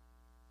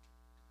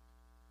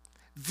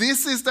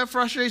 This is the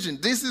frustration.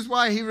 This is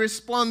why he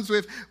responds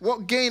with,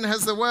 what gain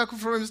has the worker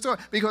for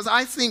himself? Because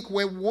I think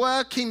we're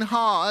working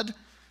hard,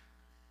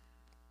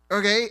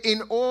 okay,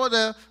 in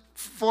order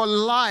for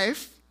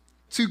life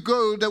to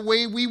go the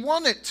way we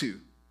want it to.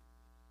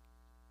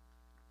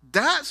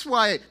 That's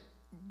why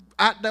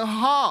at the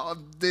heart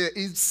of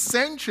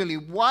essentially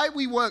why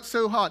we work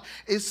so hard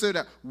is so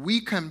that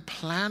we can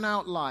plan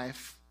out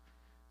life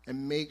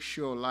and make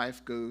sure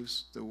life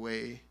goes the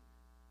way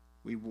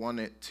we want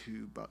it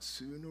to. But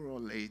sooner or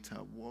later,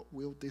 what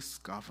we'll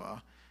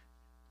discover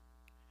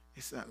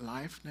is that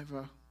life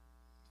never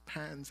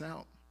pans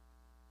out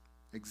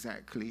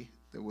exactly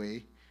the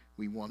way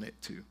we want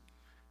it to.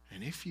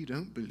 And if you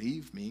don't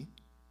believe me,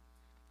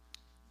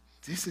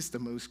 this is the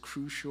most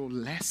crucial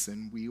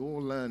lesson we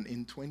all learn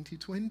in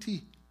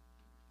 2020,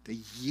 the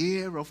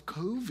year of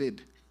COVID.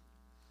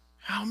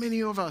 How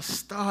many of us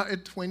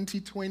started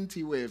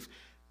 2020 with,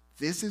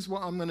 this is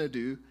what I'm going to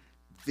do,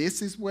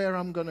 this is where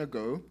I'm going to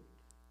go?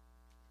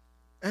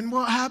 And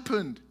what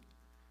happened?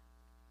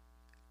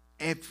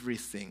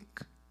 Everything,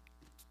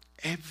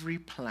 every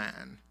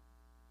plan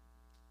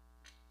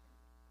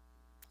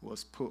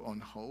was put on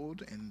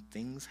hold and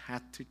things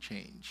had to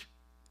change.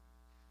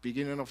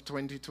 Beginning of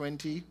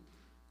 2020,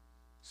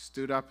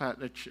 stood up at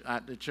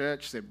the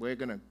church, said, we're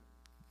going to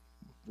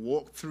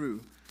walk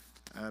through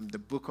the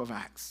book of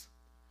Acts.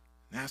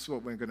 That's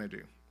what we're going to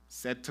do.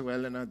 Said to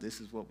Eleanor, this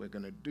is what we're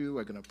going to do.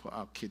 We're going to put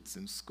our kids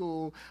in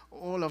school.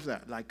 All of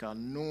that, like our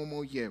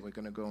normal year. We're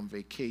going to go on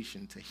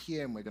vacation to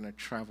here, and we're going to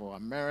travel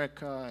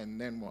America. And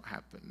then what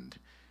happened?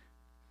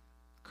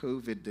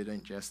 COVID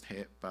didn't just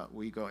hit, but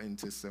we got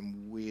into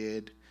some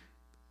weird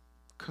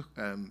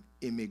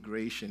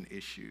immigration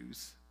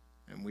issues,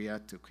 and we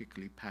had to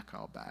quickly pack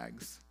our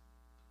bags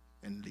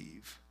and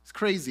leave. It's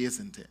crazy,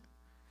 isn't it?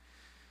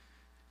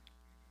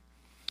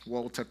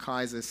 Walter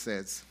Kaiser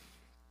says,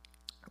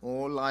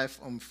 All life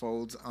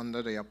unfolds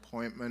under the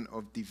appointment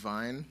of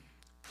divine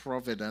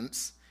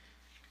providence,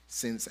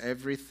 since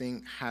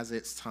everything has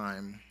its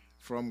time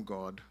from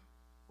God,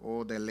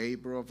 or the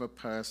labor of a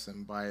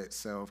person by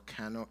itself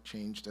cannot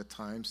change the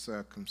time,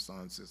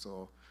 circumstances,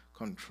 or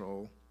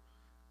control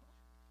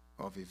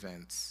of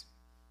events.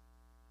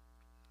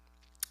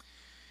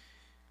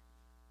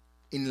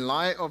 In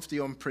light of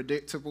the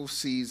unpredictable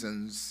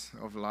seasons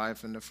of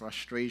life and the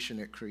frustration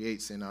it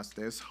creates in us,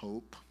 there's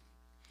hope.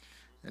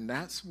 And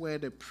that's where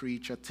the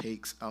preacher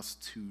takes us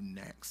to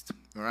next.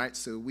 All right,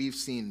 so we've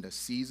seen the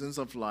seasons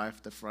of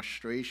life, the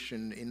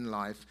frustration in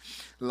life.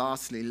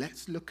 Lastly,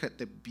 let's look at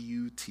the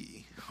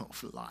beauty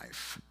of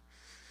life.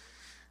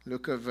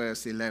 Look at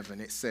verse 11.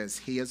 It says,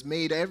 "He has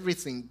made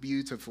everything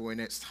beautiful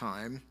in its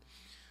time.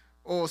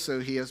 Also,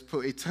 he has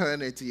put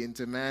eternity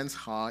into man's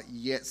heart,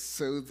 yet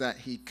so that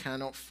he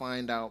cannot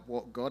find out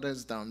what God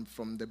has done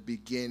from the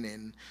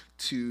beginning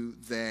to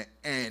the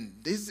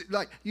end." This is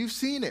like, you've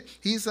seen it.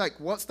 He's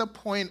like, what's the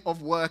point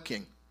of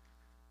working?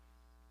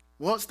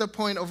 What's the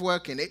point of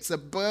working? It's a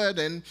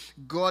burden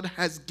God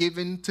has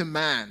given to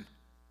man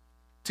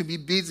to be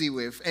busy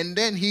with. And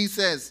then he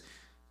says,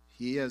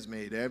 he has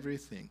made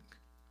everything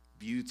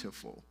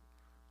beautiful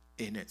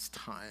in its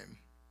time.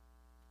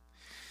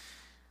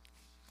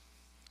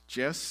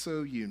 Just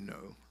so you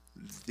know,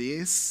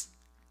 this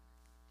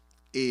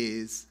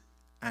is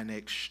an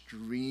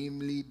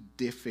extremely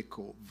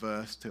difficult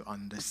verse to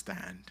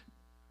understand.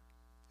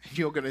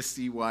 You're going to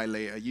see why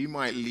later. You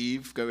might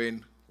leave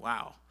going,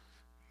 wow,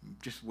 I'm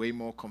just way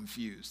more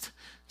confused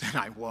than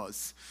I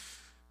was.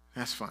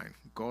 That's fine.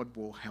 God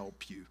will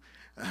help you.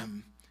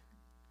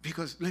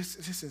 Because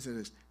listen to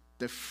this.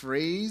 The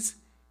phrase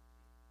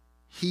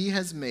he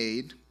has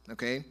made,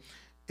 okay,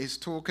 is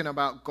talking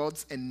about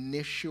God's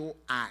initial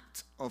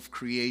act of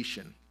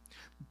creation.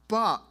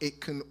 But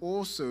it can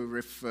also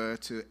refer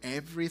to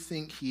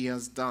everything he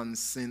has done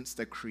since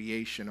the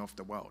creation of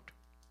the world.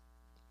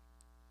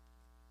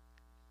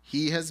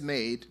 He has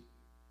made,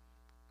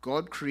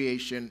 God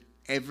creation,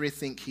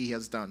 everything he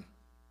has done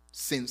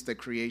since the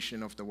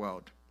creation of the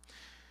world.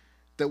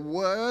 The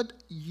word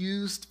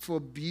used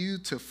for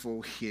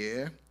beautiful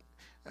here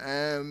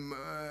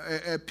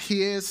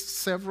appears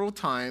several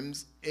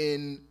times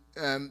in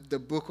the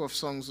book of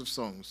Songs of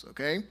Songs,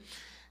 okay?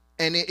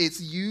 And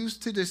it's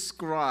used to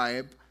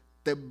describe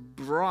the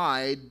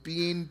bride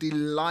being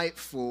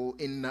delightful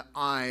in the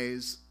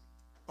eyes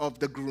of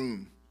the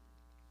groom.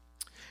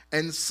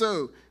 And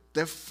so,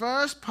 the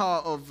first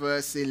part of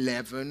verse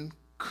 11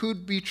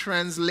 could be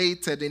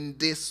translated in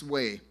this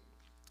way.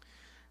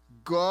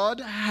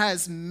 God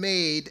has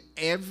made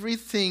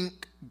everything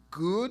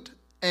good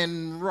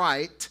and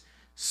right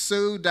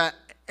so that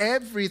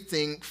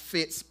everything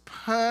fits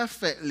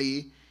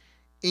perfectly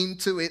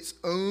into its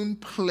own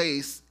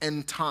place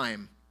and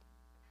time.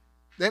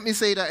 Let me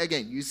say that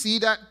again. You see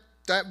that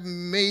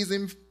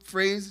amazing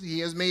phrase,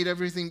 he has made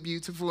everything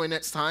beautiful in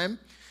its time?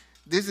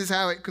 This is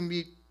how it can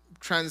be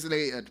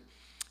translated.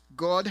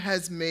 God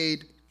has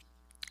made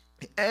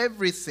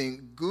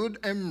everything good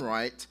and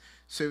right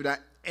so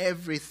that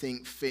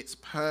everything fits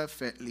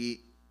perfectly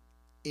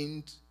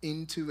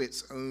into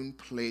its own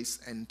place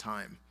and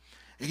time.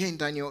 Again,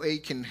 Daniel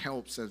Aiken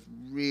helps us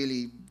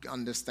really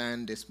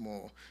understand this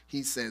more.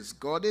 He says,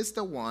 God is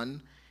the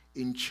one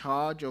in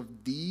charge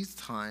of these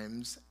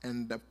times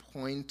and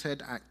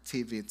appointed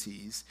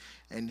activities,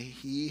 and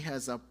he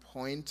has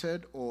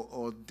appointed or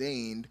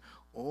ordained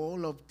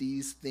all of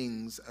these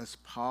things as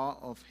part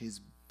of his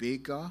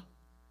bigger,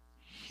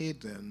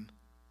 hidden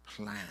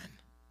plan.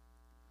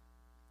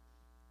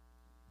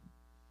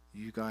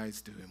 You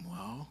guys doing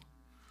well?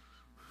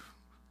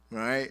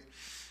 Right?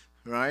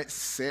 Right?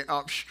 Sit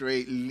up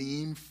straight,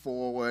 lean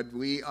forward.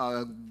 We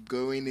are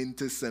going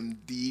into some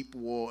deep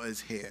waters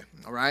here.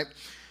 All right?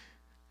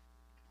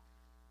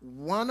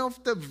 One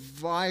of the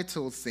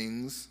vital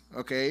things,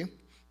 okay,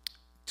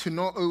 to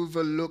not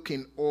overlook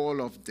in all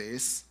of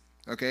this,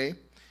 okay,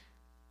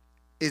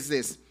 is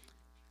this.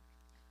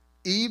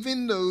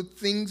 Even though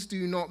things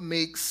do not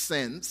make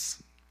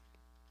sense,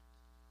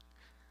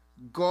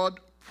 God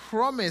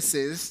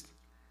promises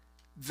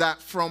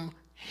that from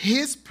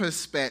his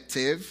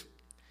perspective,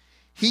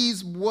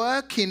 he's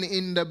working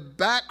in the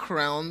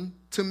background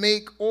to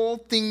make all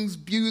things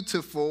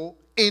beautiful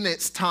in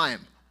its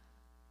time.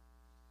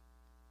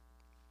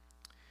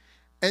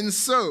 And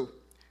so,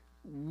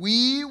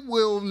 we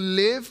will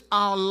live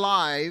our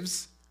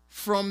lives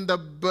from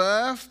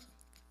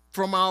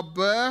our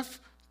birth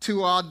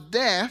to our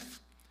death,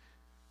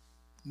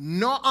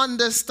 not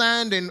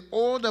understanding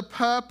all the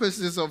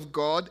purposes of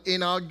God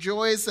in our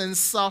joys and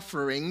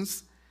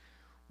sufferings.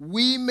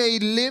 We may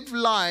live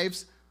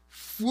lives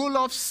full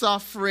of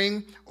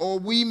suffering, or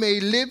we may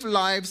live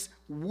lives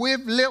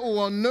with little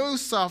or no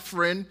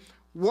suffering.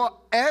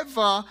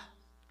 Whatever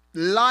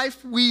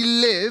life we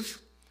live,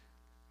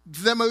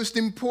 the most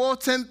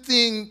important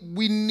thing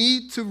we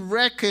need to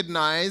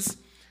recognize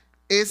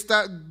is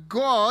that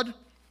God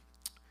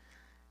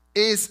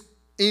is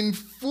in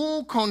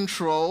full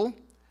control,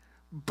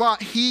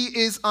 but he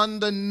is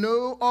under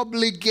no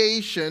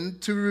obligation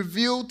to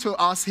reveal to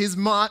us his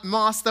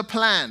master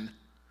plan.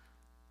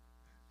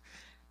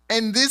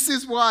 And this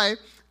is why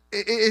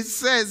it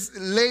says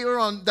later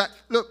on that,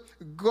 look,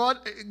 God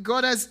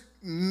has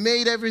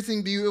made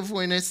everything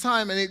beautiful in his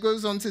time. And it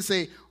goes on to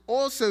say,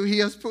 also he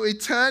has put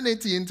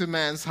eternity into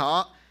man's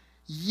heart,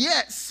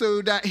 yet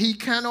so that he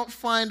cannot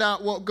find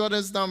out what God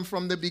has done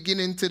from the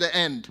beginning to the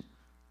end.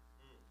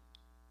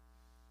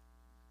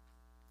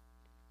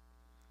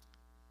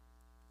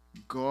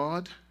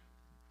 God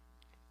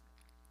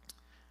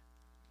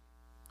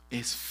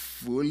is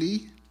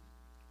fully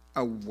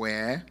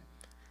aware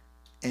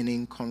and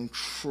in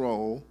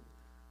control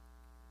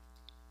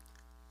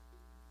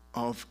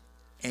of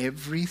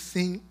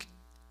everything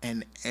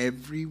and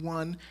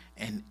everyone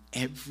and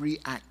every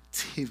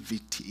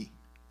activity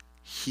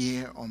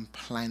here on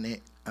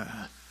planet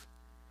Earth.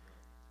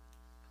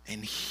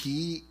 And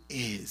he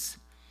is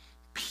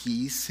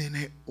piecing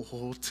it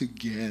all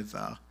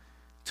together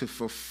to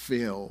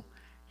fulfill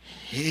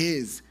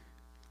his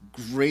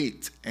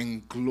great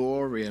and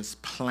glorious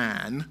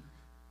plan.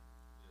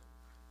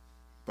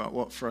 But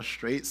what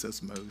frustrates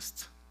us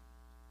most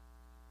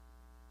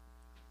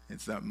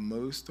is that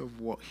most of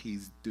what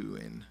he's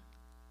doing,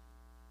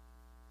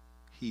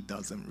 he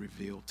doesn't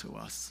reveal to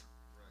us.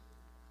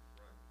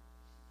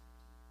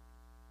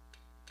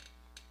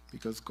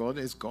 Because God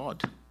is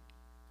God,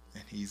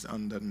 and he's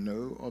under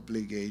no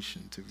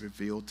obligation to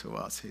reveal to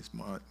us his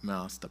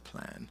master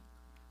plan.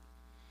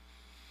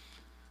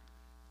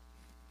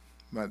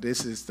 But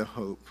this is the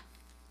hope.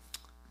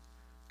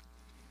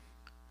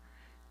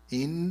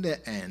 In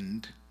the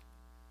end,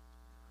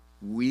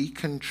 we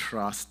can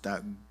trust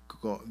that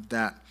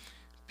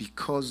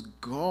because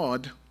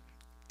God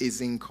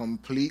is in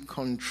complete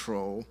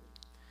control,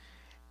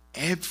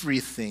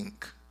 everything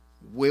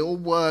will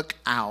work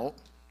out,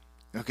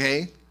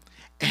 okay?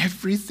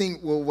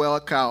 Everything will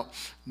work out,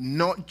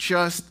 not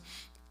just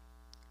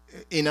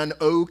in an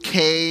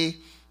okay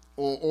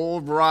or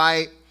all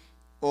right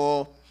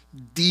or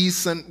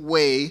decent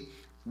way.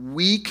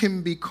 We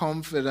can be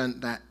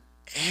confident that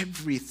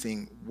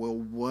everything will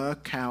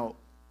work out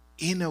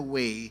in a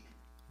way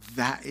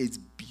that is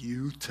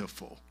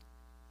beautiful,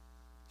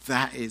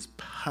 that is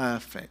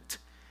perfect,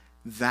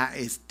 that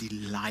is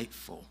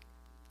delightful.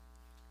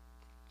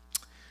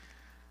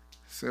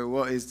 So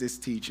what is this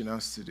teaching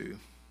us to do?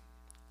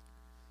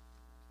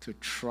 To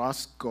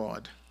trust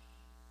God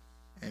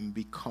and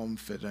be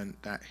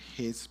confident that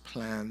his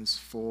plans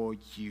for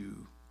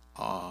you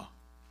are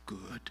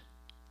good.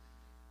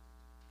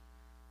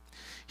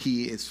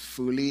 He is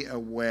fully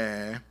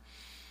aware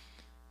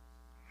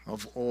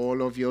of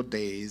all of your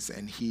days,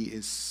 and he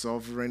is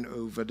sovereign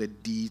over the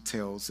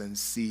details and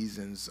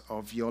seasons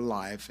of your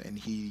life, and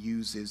he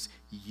uses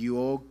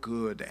your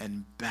good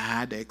and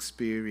bad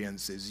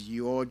experiences,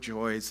 your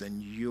joys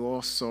and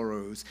your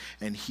sorrows,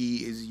 and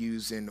he is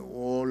using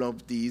all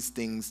of these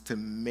things to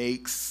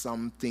make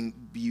something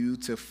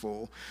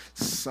beautiful.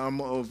 Some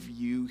of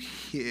you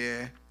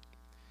here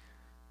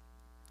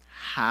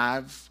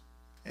have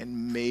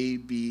and may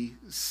be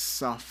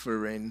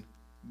suffering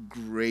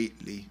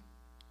greatly.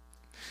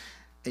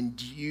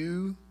 And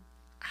you,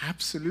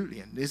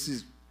 absolutely, and this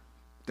is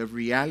the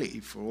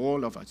reality for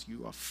all of us,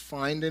 you are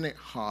finding it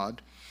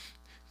hard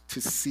to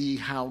see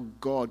how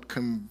God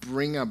can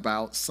bring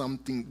about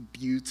something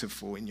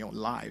beautiful in your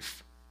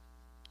life.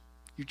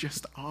 You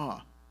just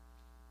are.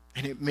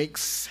 And it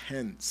makes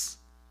sense.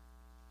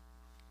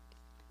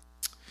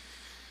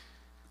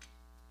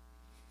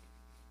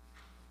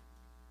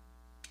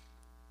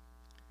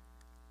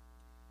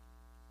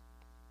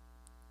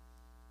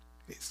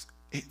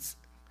 It's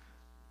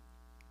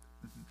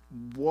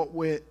what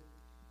we're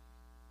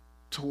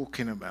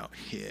talking about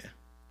here,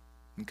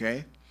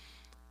 okay,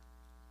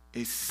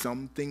 is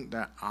something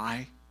that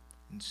I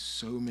and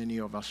so many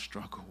of us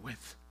struggle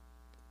with.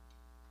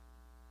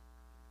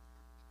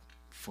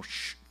 For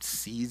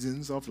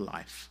seasons of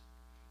life,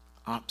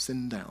 ups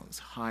and downs,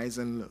 highs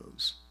and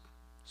lows,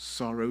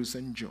 sorrows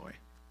and joy.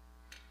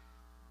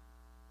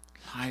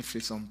 Life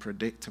is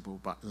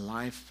unpredictable, but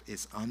life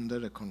is under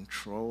the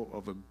control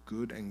of a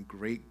good and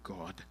great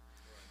God.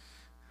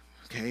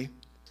 Okay?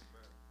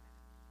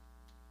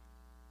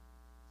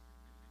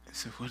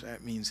 So what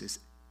that means is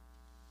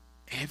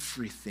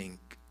everything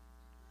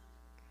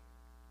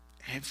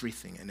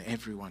and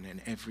everyone and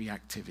every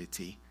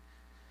activity.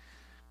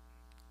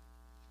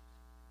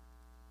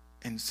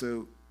 And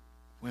so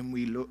when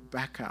we look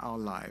back at our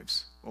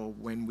lives, or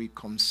when we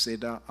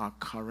consider our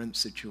current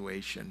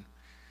situation,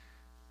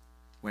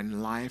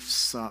 when life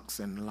sucks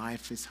and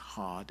life is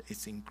hard,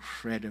 it's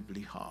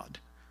incredibly hard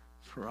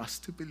for us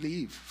to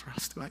believe, for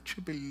us to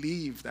actually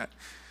believe that,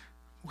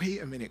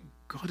 wait a minute,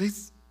 God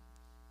is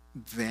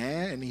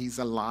there and he's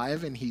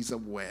alive and he's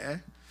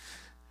aware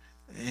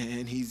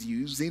and he's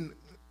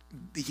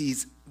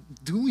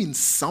doing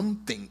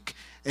something,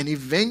 and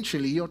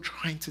eventually you're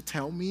trying to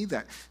tell me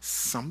that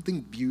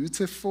something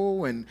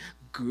beautiful and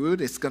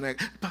good is gonna,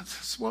 but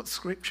that's what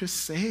scriptures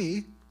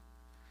say.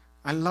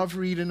 I love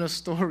reading a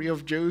story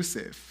of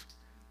Joseph.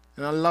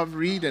 And I love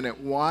reading it.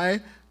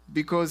 Why?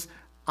 Because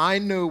I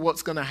know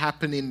what's going to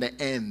happen in the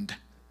end.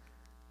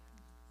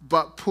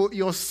 But put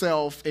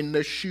yourself in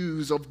the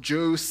shoes of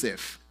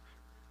Joseph.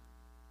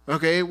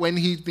 Okay, when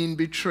he's been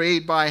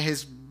betrayed by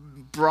his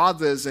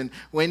brothers, and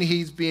when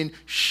he's been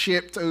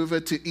shipped over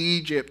to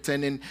Egypt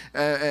and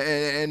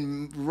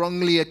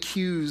wrongly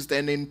accused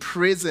and in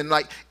prison,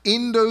 like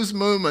in those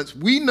moments,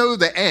 we know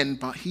the end,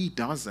 but he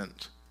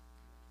doesn't.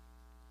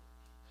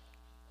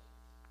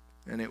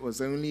 And it was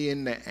only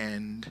in the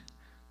end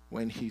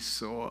when he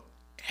saw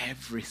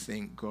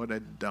everything God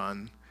had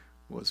done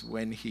was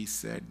when he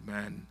said,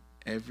 man,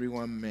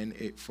 everyone meant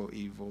it for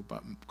evil,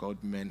 but God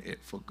meant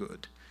it for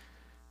good.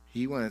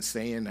 He wasn't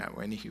saying that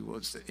when he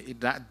was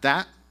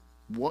that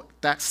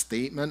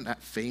statement,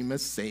 that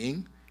famous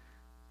saying,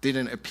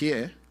 didn't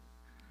appear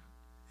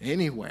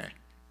anywhere.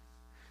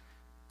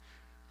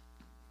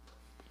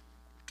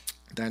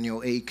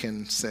 Daniel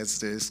Aiken says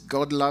this: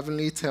 God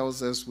lovingly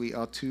tells us we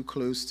are too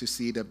close to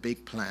see the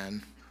big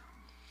plan,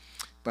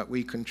 but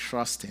we can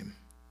trust him.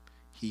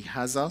 He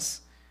has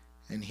us,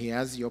 and he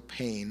has your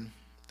pain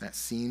that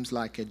seems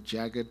like a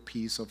jagged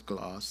piece of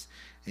glass.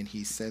 And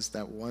he says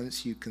that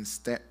once you can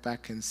step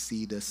back and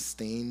see the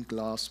stained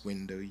glass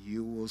window,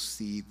 you will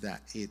see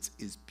that it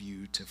is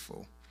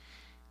beautiful.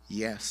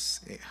 Yes,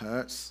 it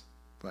hurts,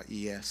 but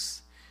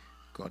yes,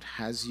 God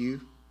has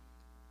you,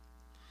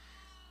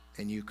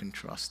 and you can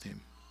trust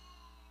him.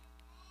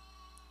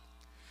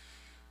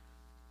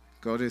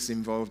 God is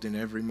involved in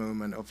every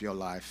moment of your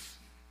life.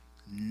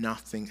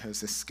 Nothing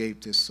has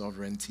escaped his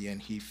sovereignty,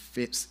 and he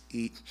fits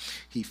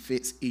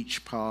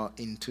each part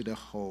into the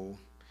whole.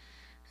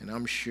 And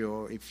I'm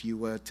sure if you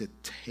were to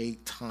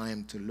take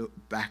time to look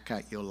back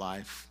at your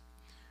life,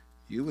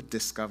 you would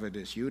discover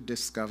this. You would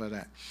discover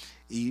that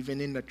even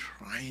in the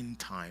trying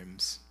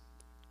times,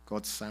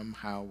 God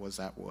somehow was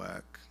at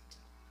work.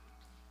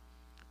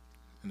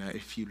 And that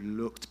if you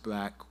looked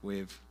back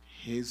with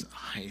his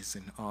eyes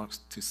and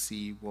asked to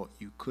see what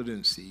you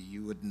couldn't see,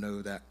 you would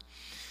know that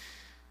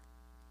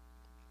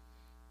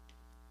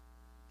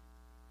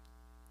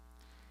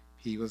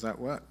he was at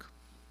work.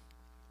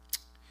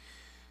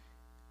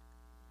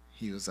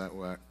 He was at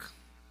work.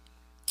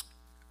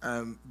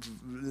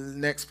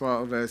 Next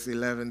part of verse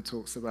 11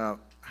 talks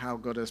about how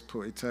God has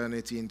put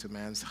eternity into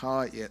man's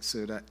heart, yet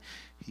so that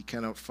he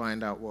cannot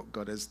find out what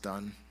God has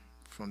done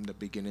from the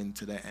beginning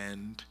to the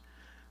end.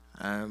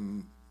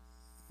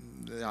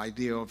 The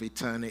idea of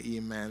eternity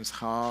in man's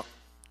heart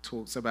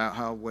talks about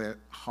how we're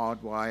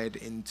hardwired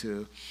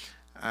into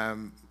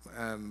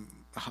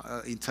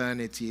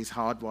eternity is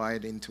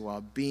hardwired into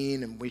our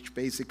being, and which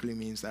basically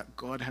means that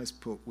God has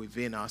put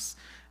within us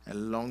a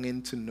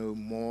longing to know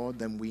more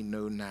than we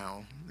know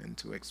now and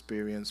to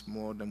experience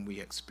more than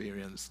we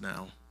experience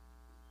now.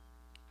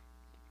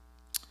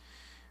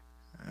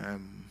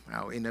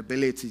 Our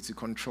inability to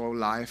control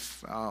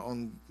life, our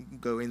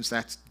ongoing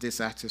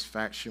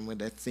dissatisfaction with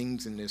the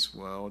things in this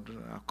world,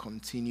 our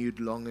continued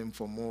longing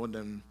for more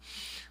than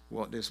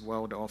what this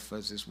world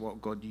offers is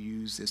what God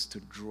uses to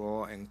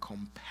draw and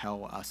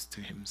compel us to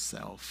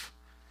himself.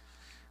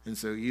 And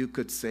so you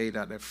could say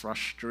that the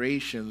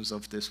frustrations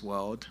of this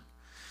world,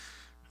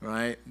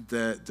 right,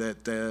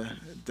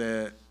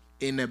 the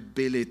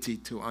inability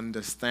to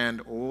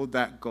understand all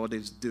that God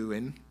is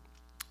doing,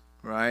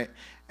 right,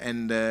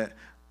 and the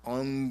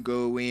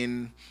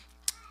ongoing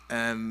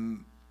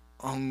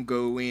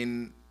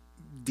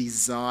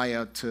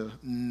desire to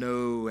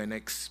know and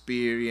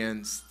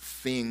experience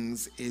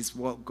things is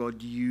what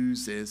God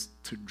uses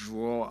to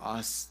draw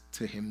us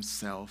to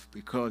himself.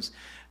 Because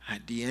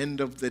at the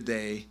end of the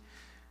day,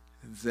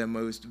 the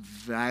most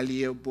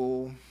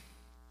valuable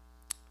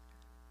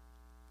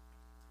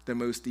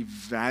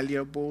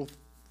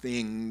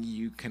thing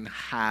you can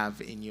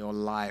have in your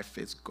life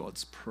is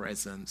God's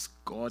presence,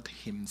 God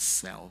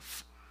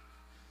himself.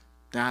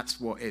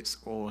 That's what it's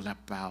all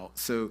about.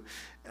 So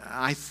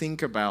I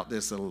think about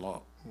this a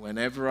lot.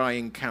 Whenever I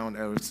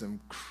encounter some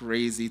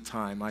crazy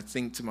time, I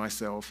think to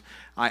myself,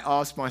 I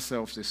ask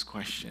myself this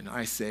question.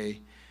 I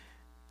say,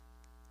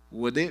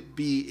 would it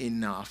be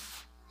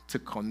enough to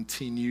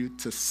continue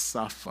to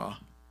suffer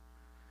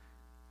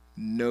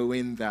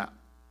knowing that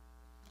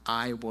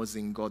I was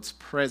in God's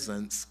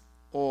presence,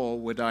 or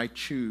would I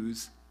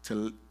choose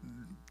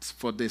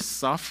for this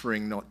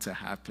suffering not to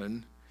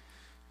happen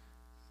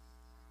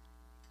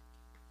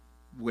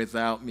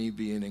without me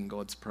being in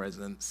God's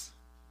presence?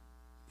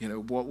 You know,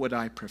 what would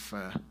I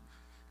prefer?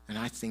 And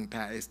I think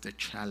that is the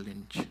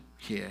challenge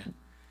here.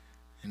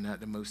 And that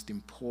the most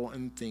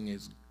important thing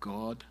is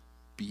God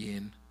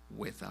being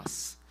with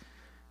us.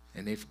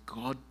 And if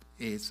God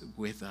is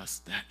with us,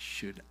 that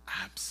should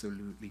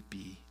absolutely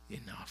be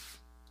enough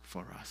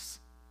for us.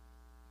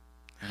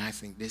 And I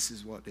think this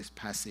is what this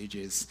passage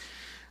is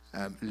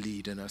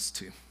leading us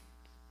to.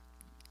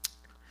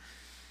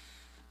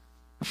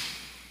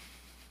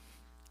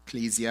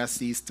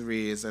 Ecclesiastes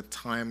 3 is a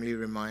timely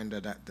reminder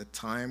that the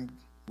time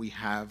we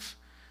have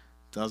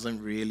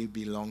doesn't really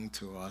belong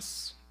to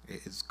us.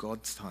 It is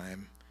God's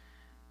time,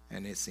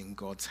 and it's in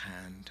God's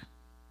hand.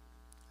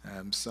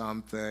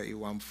 Psalm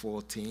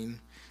 31:14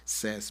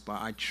 says,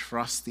 "But I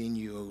trust in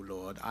you, O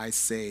Lord. I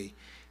say,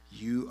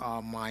 you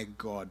are my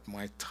God.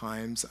 My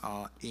times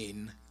are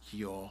in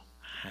your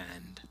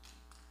hand."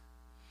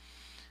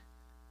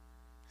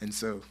 And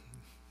so,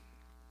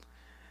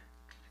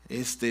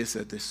 is this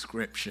a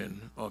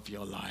description of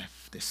your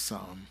life, this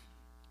psalm?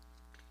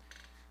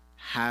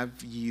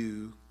 Have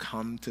you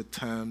come to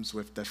terms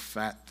with the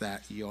fact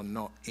that you're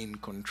not in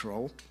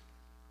control?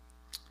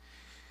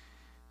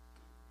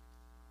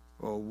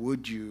 Or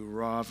would you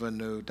rather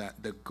know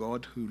that the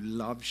God who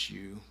loves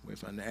you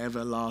with an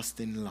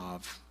everlasting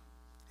love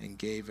and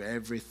gave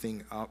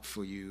everything up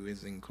for you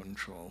is in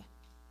control?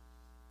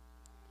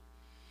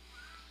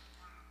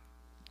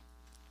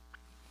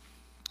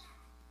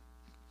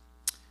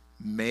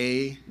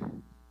 May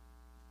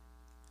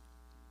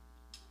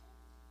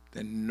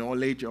the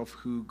knowledge of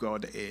who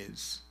God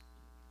is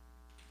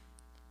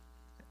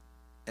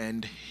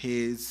and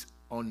his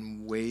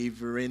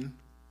unwavering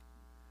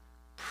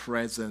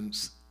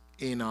presence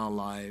in our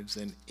lives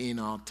and in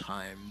our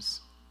times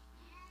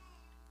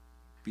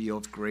be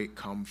of great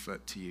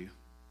comfort to you.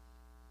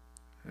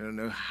 I don't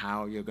know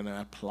how you're going to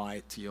apply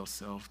it to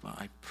yourself, but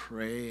I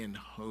pray and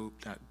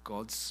hope that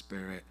God's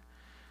Spirit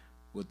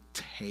would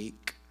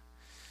take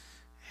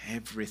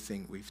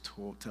everything we've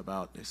talked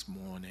about this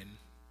morning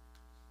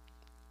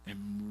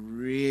and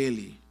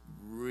really,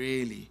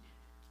 really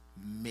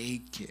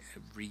make it a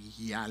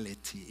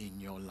reality in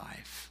your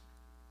life.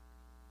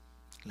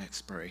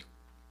 Let's pray.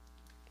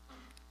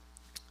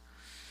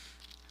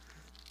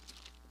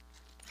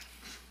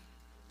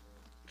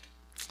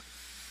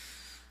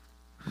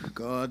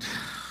 God,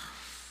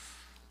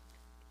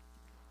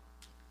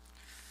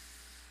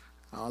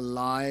 our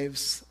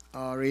lives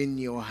are in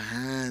your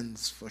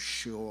hands for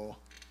sure.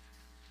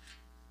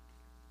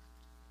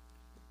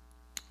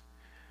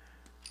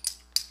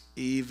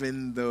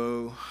 Even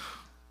though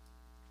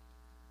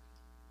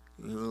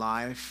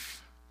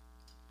life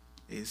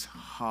is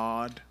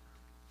hard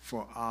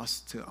for us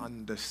to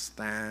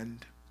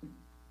understand,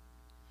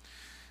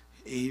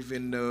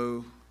 even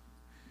though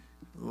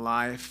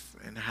life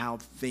and how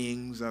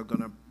things are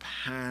going to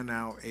pan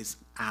out is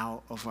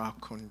out of our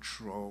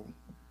control,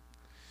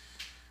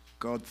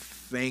 God,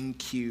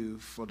 thank you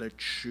for the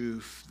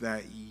truth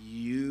that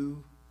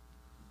you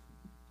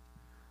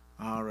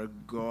are a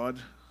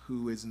God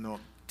who is not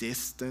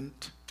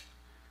distant,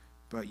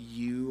 but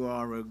you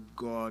are a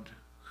God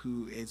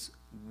who is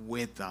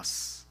with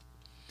us.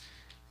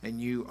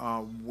 And you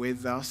are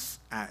with us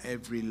at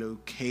every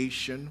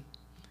location,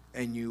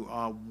 and you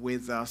are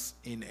with us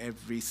in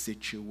every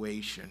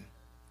situation.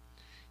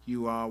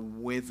 You are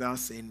with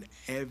us in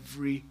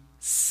every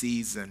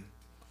season.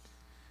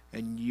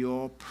 And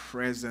your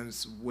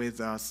presence with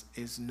us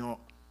is not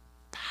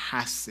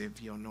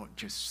passive. You're not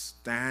just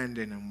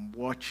standing and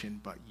watching,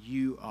 but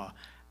you are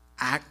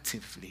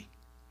actively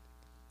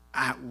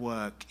at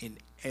work in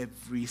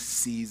every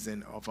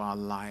season of our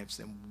lives.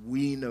 And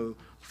we know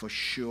for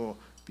sure,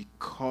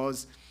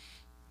 because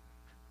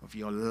of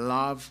your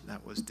love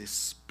that was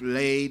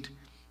displayed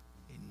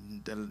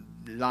in the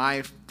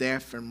life,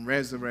 death, and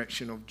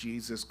resurrection of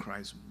Jesus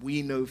Christ,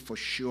 we know for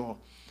sure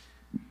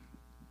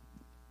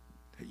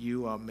that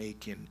you are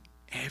making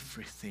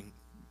everything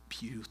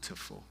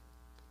beautiful.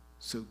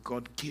 So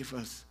God, give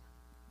us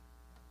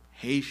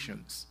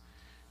patience.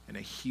 And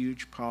a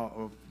huge part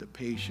of the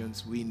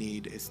patience we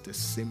need is to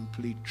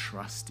simply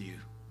trust you.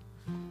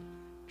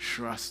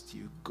 Trust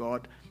you.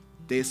 God,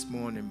 this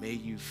morning, may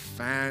you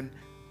fan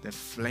the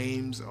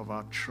flames of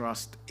our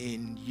trust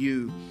in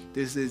you.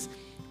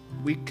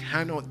 I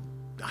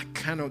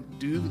cannot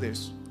do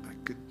this. I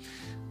could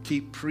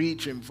keep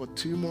preaching for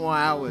 2 more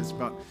hours,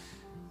 but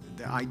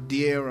the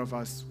idea of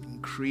us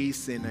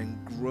increasing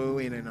and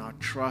growing in our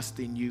trust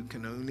in you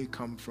can only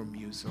come from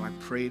you. So I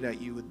pray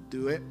that you would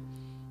do it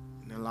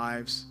in the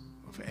lives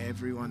of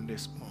everyone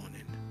this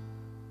morning.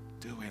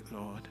 Do it,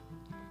 Lord.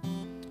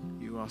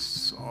 You are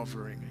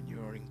sovereign and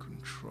you are in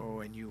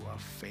control and you are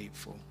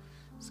faithful.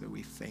 So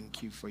we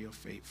thank you for your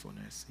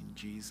faithfulness. In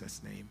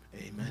Jesus' name,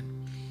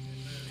 amen.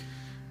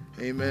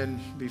 Amen.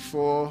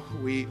 Before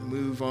we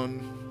move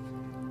on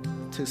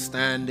to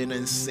standing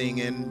and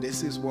singing,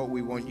 this is what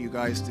we want you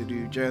guys to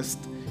do. Just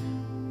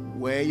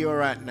where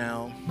you're at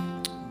now,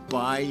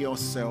 by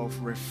yourself,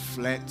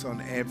 reflect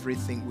on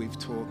everything we've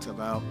talked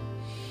about.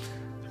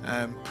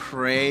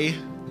 Pray.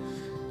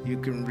 You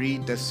can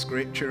read the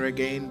scripture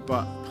again,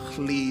 but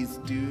please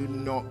do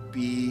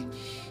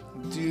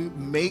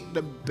make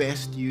the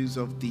best use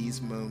of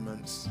these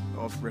moments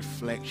of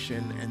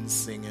reflection and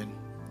singing.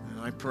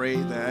 And I pray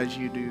that as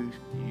you do,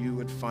 you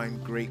would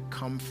find great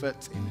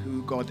comfort in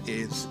who God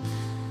is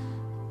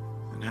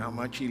and how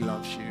much he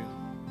loves you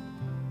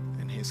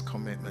and his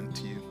commitment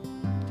to you.